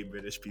why we hate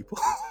British people.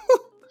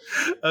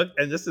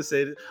 And just to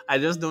say, I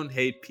just don't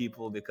hate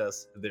people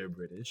because they're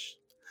British.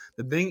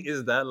 The thing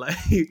is that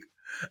like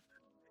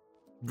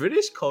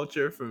British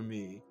culture for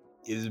me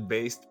is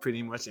based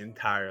pretty much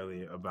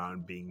entirely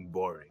around being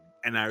boring.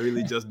 And I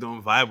really just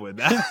don't vibe with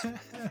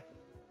that.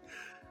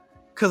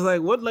 Cause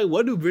like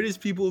what do British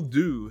people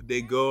do?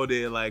 They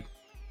like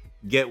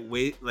get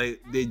weight, like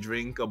they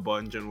drink a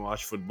bunch and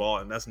watch football,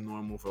 and that's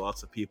normal for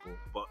lots of people.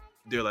 But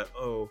they're like,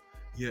 oh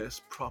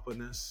yes,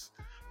 properness,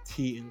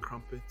 tea and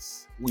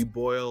crumpets. We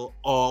boil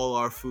all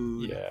our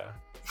food. Yeah,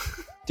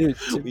 dude.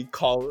 We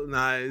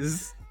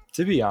colonize.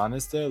 To be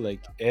honest though,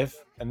 like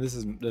if, and this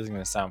is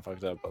gonna sound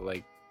fucked up, but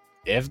like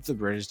if the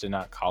British did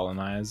not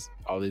colonize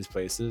all these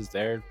places,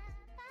 their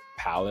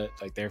palate,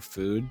 like their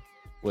food,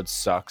 would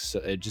suck. So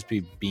it'd just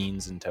be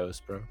beans and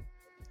toast, bro.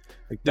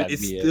 Like dude, it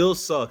still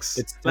sucks.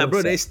 It still like, bro,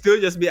 sucks. They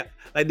still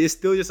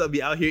just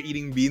be out here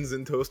eating beans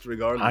and toast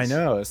regardless. I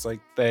know. It's like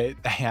they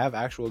have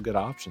actual good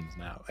options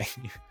now.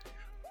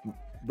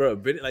 Bro,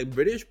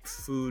 British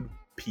food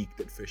peaked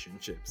at fish and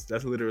chips.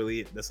 That's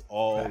literally it. That's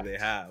all they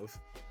have.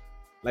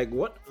 Like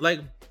what? Like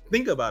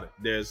think about it.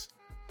 There's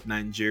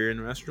Nigerian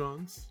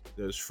restaurants.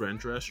 There's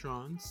French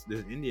restaurants.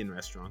 There's Indian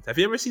restaurants. Have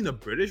you ever seen a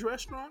British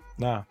restaurant?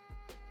 No.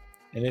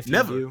 And if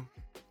never, you do,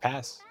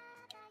 pass.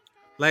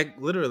 Like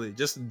literally,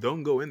 just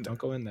don't go in there. Don't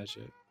go in that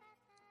shit.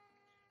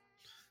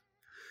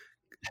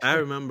 I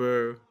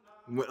remember,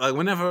 like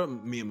whenever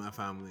me and my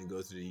family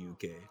go to the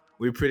UK,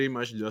 we pretty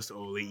much just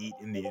only eat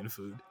Indian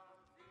food.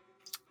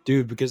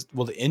 Dude, because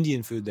the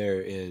Indian food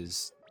there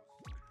it's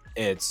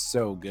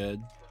so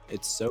good.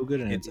 It's so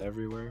good and it's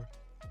everywhere.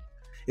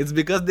 It's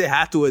because they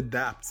had to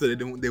adapt so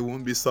they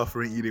won't be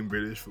suffering eating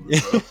British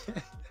food. Bro.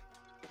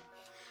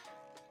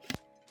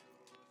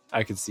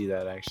 I could see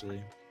that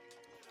actually.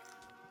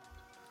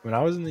 When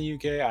I was in the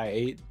UK, I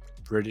ate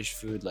British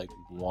food like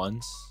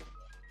once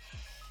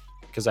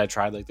because I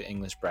tried like the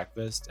English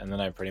breakfast, and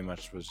then I pretty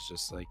much was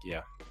just like,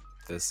 yeah,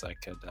 this I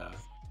could.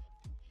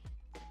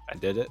 I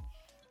did it,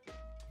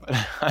 but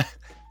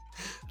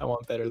I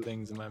want better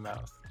things in my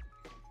mouth.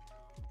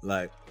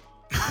 Like,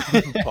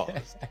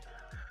 pause.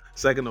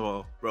 Second of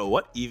all, bro,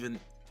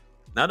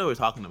 now that we're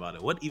talking about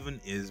it, what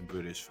even is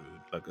British food?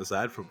 Like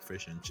aside from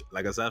fish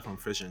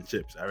and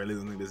chips, I really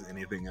don't think there's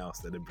anything else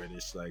that the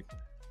British like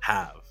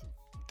have.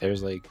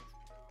 There's like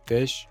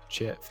fish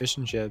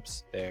and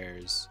chips.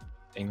 There's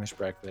English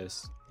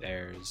breakfast.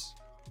 There's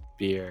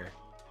beer.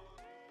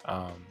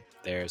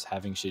 There's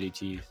having shitty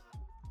teeth.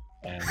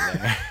 And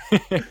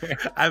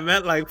I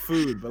meant like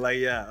food, but like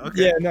yeah,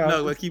 okay. Yeah,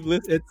 no, but keep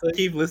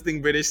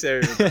listing British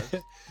stereotypes.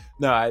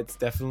 No, it's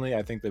definitely.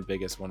 I think the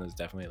biggest one is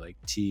definitely like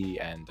tea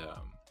and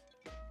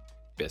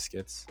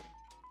biscuits.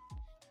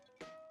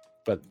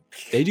 But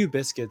they do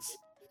biscuits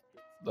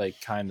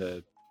like kind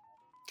of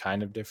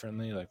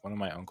differently. Like one of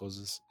my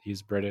uncles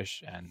he's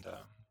British, and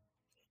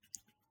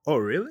oh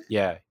really?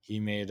 Yeah, he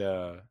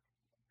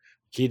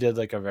did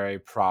like a very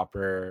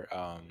proper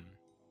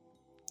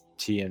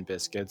tea and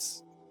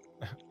biscuits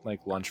like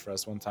lunch for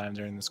us one time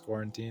during this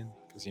quarantine,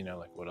 because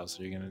like what else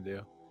are you gonna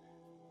do?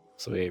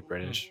 So we ate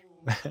British.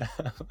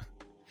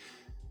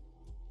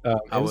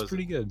 It was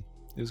pretty good.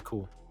 It was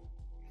cool.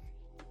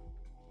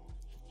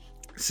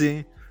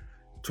 See,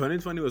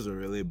 2020 was a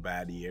really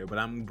bad year, but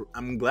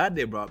I'm glad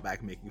they brought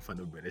back making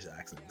fun of British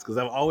accents, because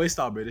I've always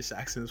thought British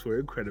accents were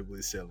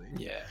incredibly silly.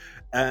 Yeah.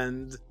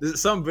 And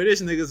some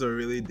British niggas are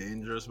really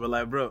dangerous, but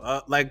like,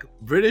 bro, like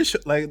British,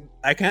 like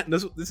I can't.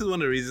 This is one of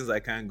the reasons I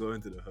can't go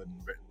into the hood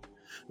in Britain,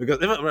 because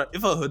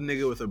if a hood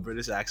nigga with a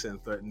British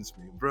accent threatens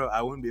me, bro,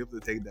 I wouldn't be able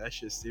to take that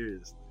shit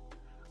seriously.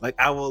 Like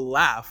I will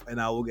laugh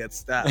and I will get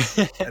stabbed,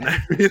 and I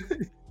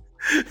really.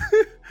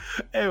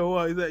 Hey,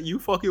 what is that? You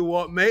fucking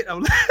what, mate?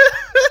 I'm like.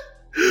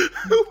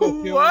 You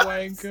fucking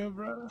wanker,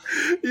 bro.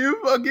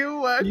 You fucking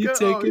wanker. You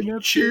taking a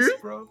piss,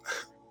 bro?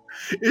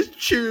 It's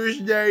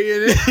Tuesday,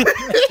 isn't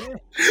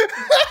it?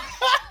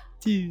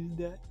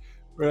 Tuesday.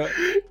 Bro,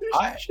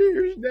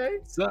 Tuesday.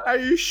 so, Are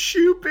you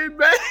stupid,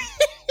 man?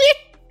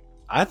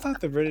 I thought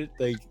the British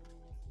because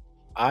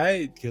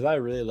I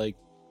really like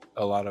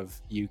a lot of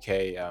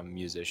UK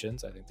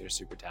musicians. I think they're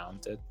super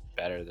talented,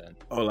 better than.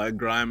 Oh, like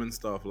grime and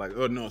stuff. Like,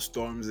 oh no,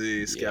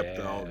 Stormzy,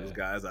 Skepta, all those Yeah.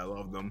 guys. I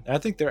love them. And I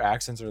think their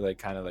accents are like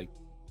kind of like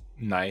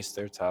nice.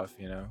 They're tough,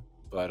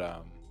 But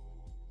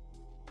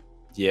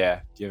yeah,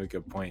 you have a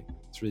good point.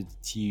 It's really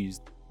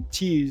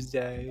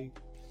Tuesday.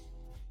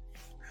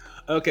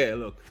 Okay,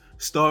 look,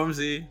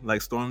 Stormzy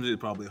is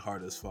probably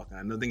hard as fuck. I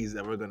don't think he's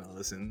ever gonna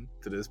listen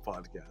to this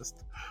podcast.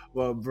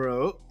 But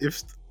bro,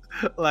 if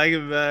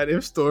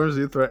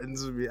Stormzy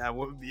threatens me, I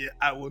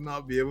will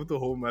not be able to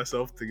hold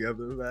myself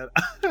together, man.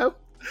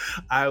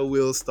 I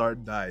will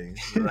start dying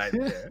right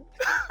there.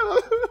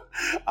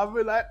 I'll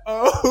be like,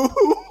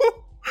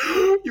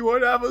 oh, you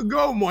want to have a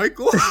go,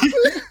 Michael?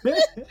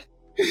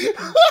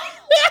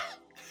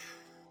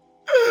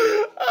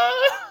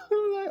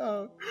 I'm like,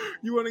 oh,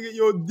 you want to get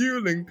your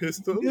dueling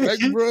pistol? Like,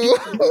 bro.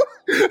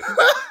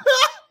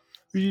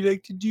 Would you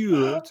like to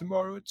duel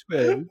tomorrow at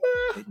 12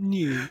 at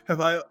noon?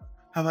 Have I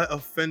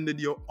offended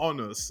your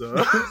honor, sir?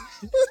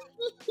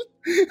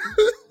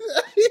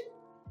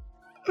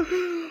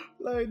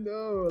 Like,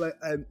 no, like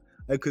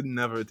I could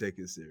never take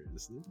it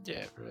seriously.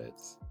 Yeah, bro.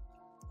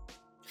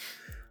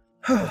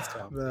 That's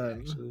man.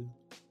 Actually.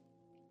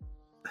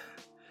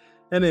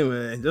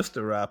 Anyway, just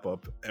to wrap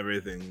up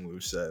everything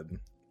we've said,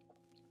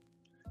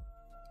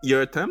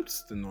 your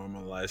attempts to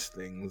normalize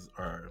things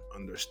are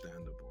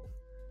understandable,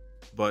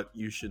 but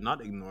you should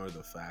not ignore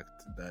the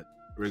fact that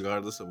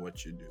regardless of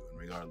what you do and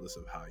regardless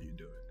of how you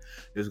do it,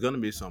 there's going to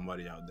be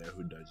somebody out there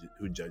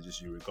who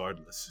judges you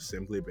regardless,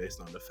 simply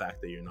based on the fact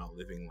that you're not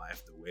living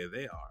life the way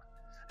they are.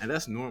 And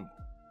that's normal.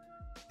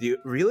 The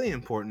really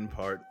important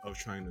part of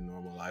trying to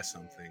normalize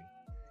something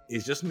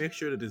is just make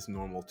sure that it's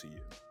normal to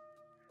you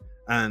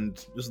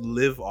and just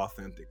live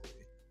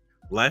authentically.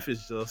 Life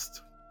is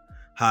just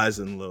highs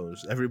and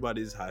lows.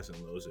 Everybody's highs and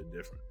lows are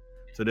different.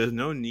 So there's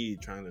no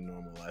need trying to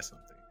normalize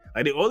something.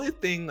 Like the only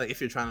thing, like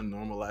if you're trying to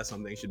normalize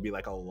something, should be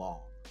like a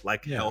law,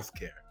 like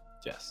healthcare.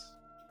 Yes.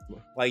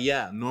 Like,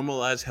 yeah,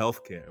 normalize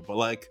healthcare, but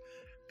like,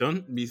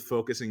 don't be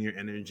focusing your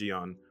energy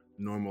on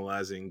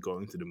normalizing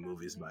going to the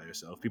movies by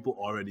yourself. People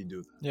already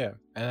do that. Yeah,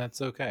 and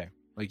that's okay.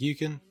 Like you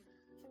can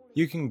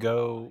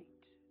go.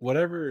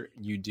 Whatever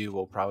you do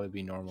will probably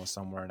be normal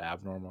somewhere and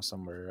abnormal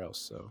somewhere else.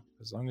 So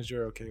as long as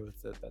you're okay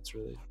with it, that's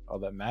really all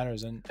that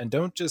matters. And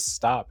don't just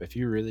stop. If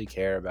you really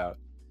care about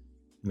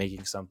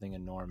making something a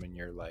norm in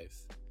your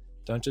life,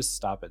 don't just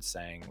stop at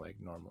saying like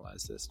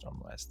normalize this,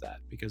 normalize that,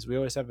 because we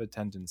always have a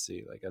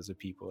tendency, like as a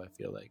people, I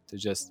feel like, to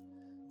just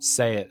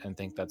say it and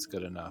think that's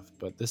good enough.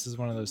 But this is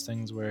one of those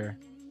things where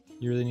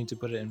you really need to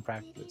put it in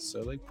practice.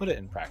 So like put it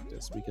in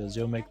practice, because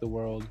you'll make the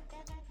world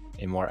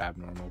a more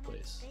abnormal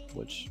place,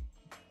 which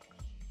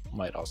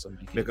might also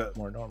make it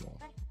more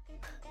normal.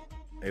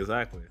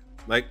 Exactly.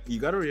 Like, you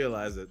got to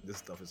realize that this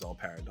stuff is all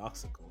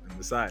paradoxical. And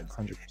besides,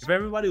 100%. If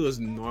everybody was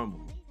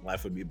normal,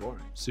 life would be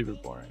boring. Super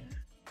boring.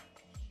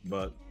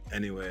 But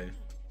anyway,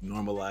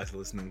 normalize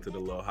listening to the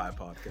Low High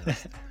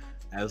podcast.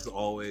 As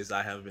always,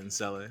 I have been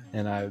Sele.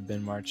 And I've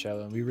been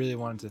Marcello. And we really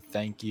wanted to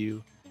thank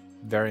you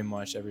very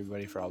much,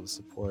 everybody, for all the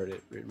support.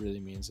 It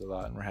really means a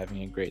lot. And we're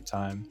having a great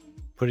time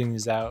putting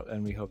these out.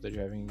 And we hope that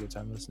you're having a good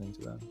time listening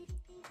to them.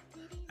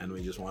 And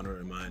we just want to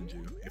remind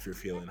you, if you're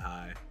feeling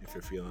high, if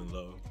you're feeling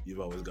low, you've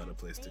always got a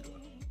place to go.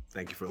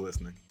 Thank you for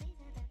listening.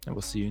 And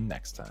we'll see you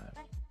next time.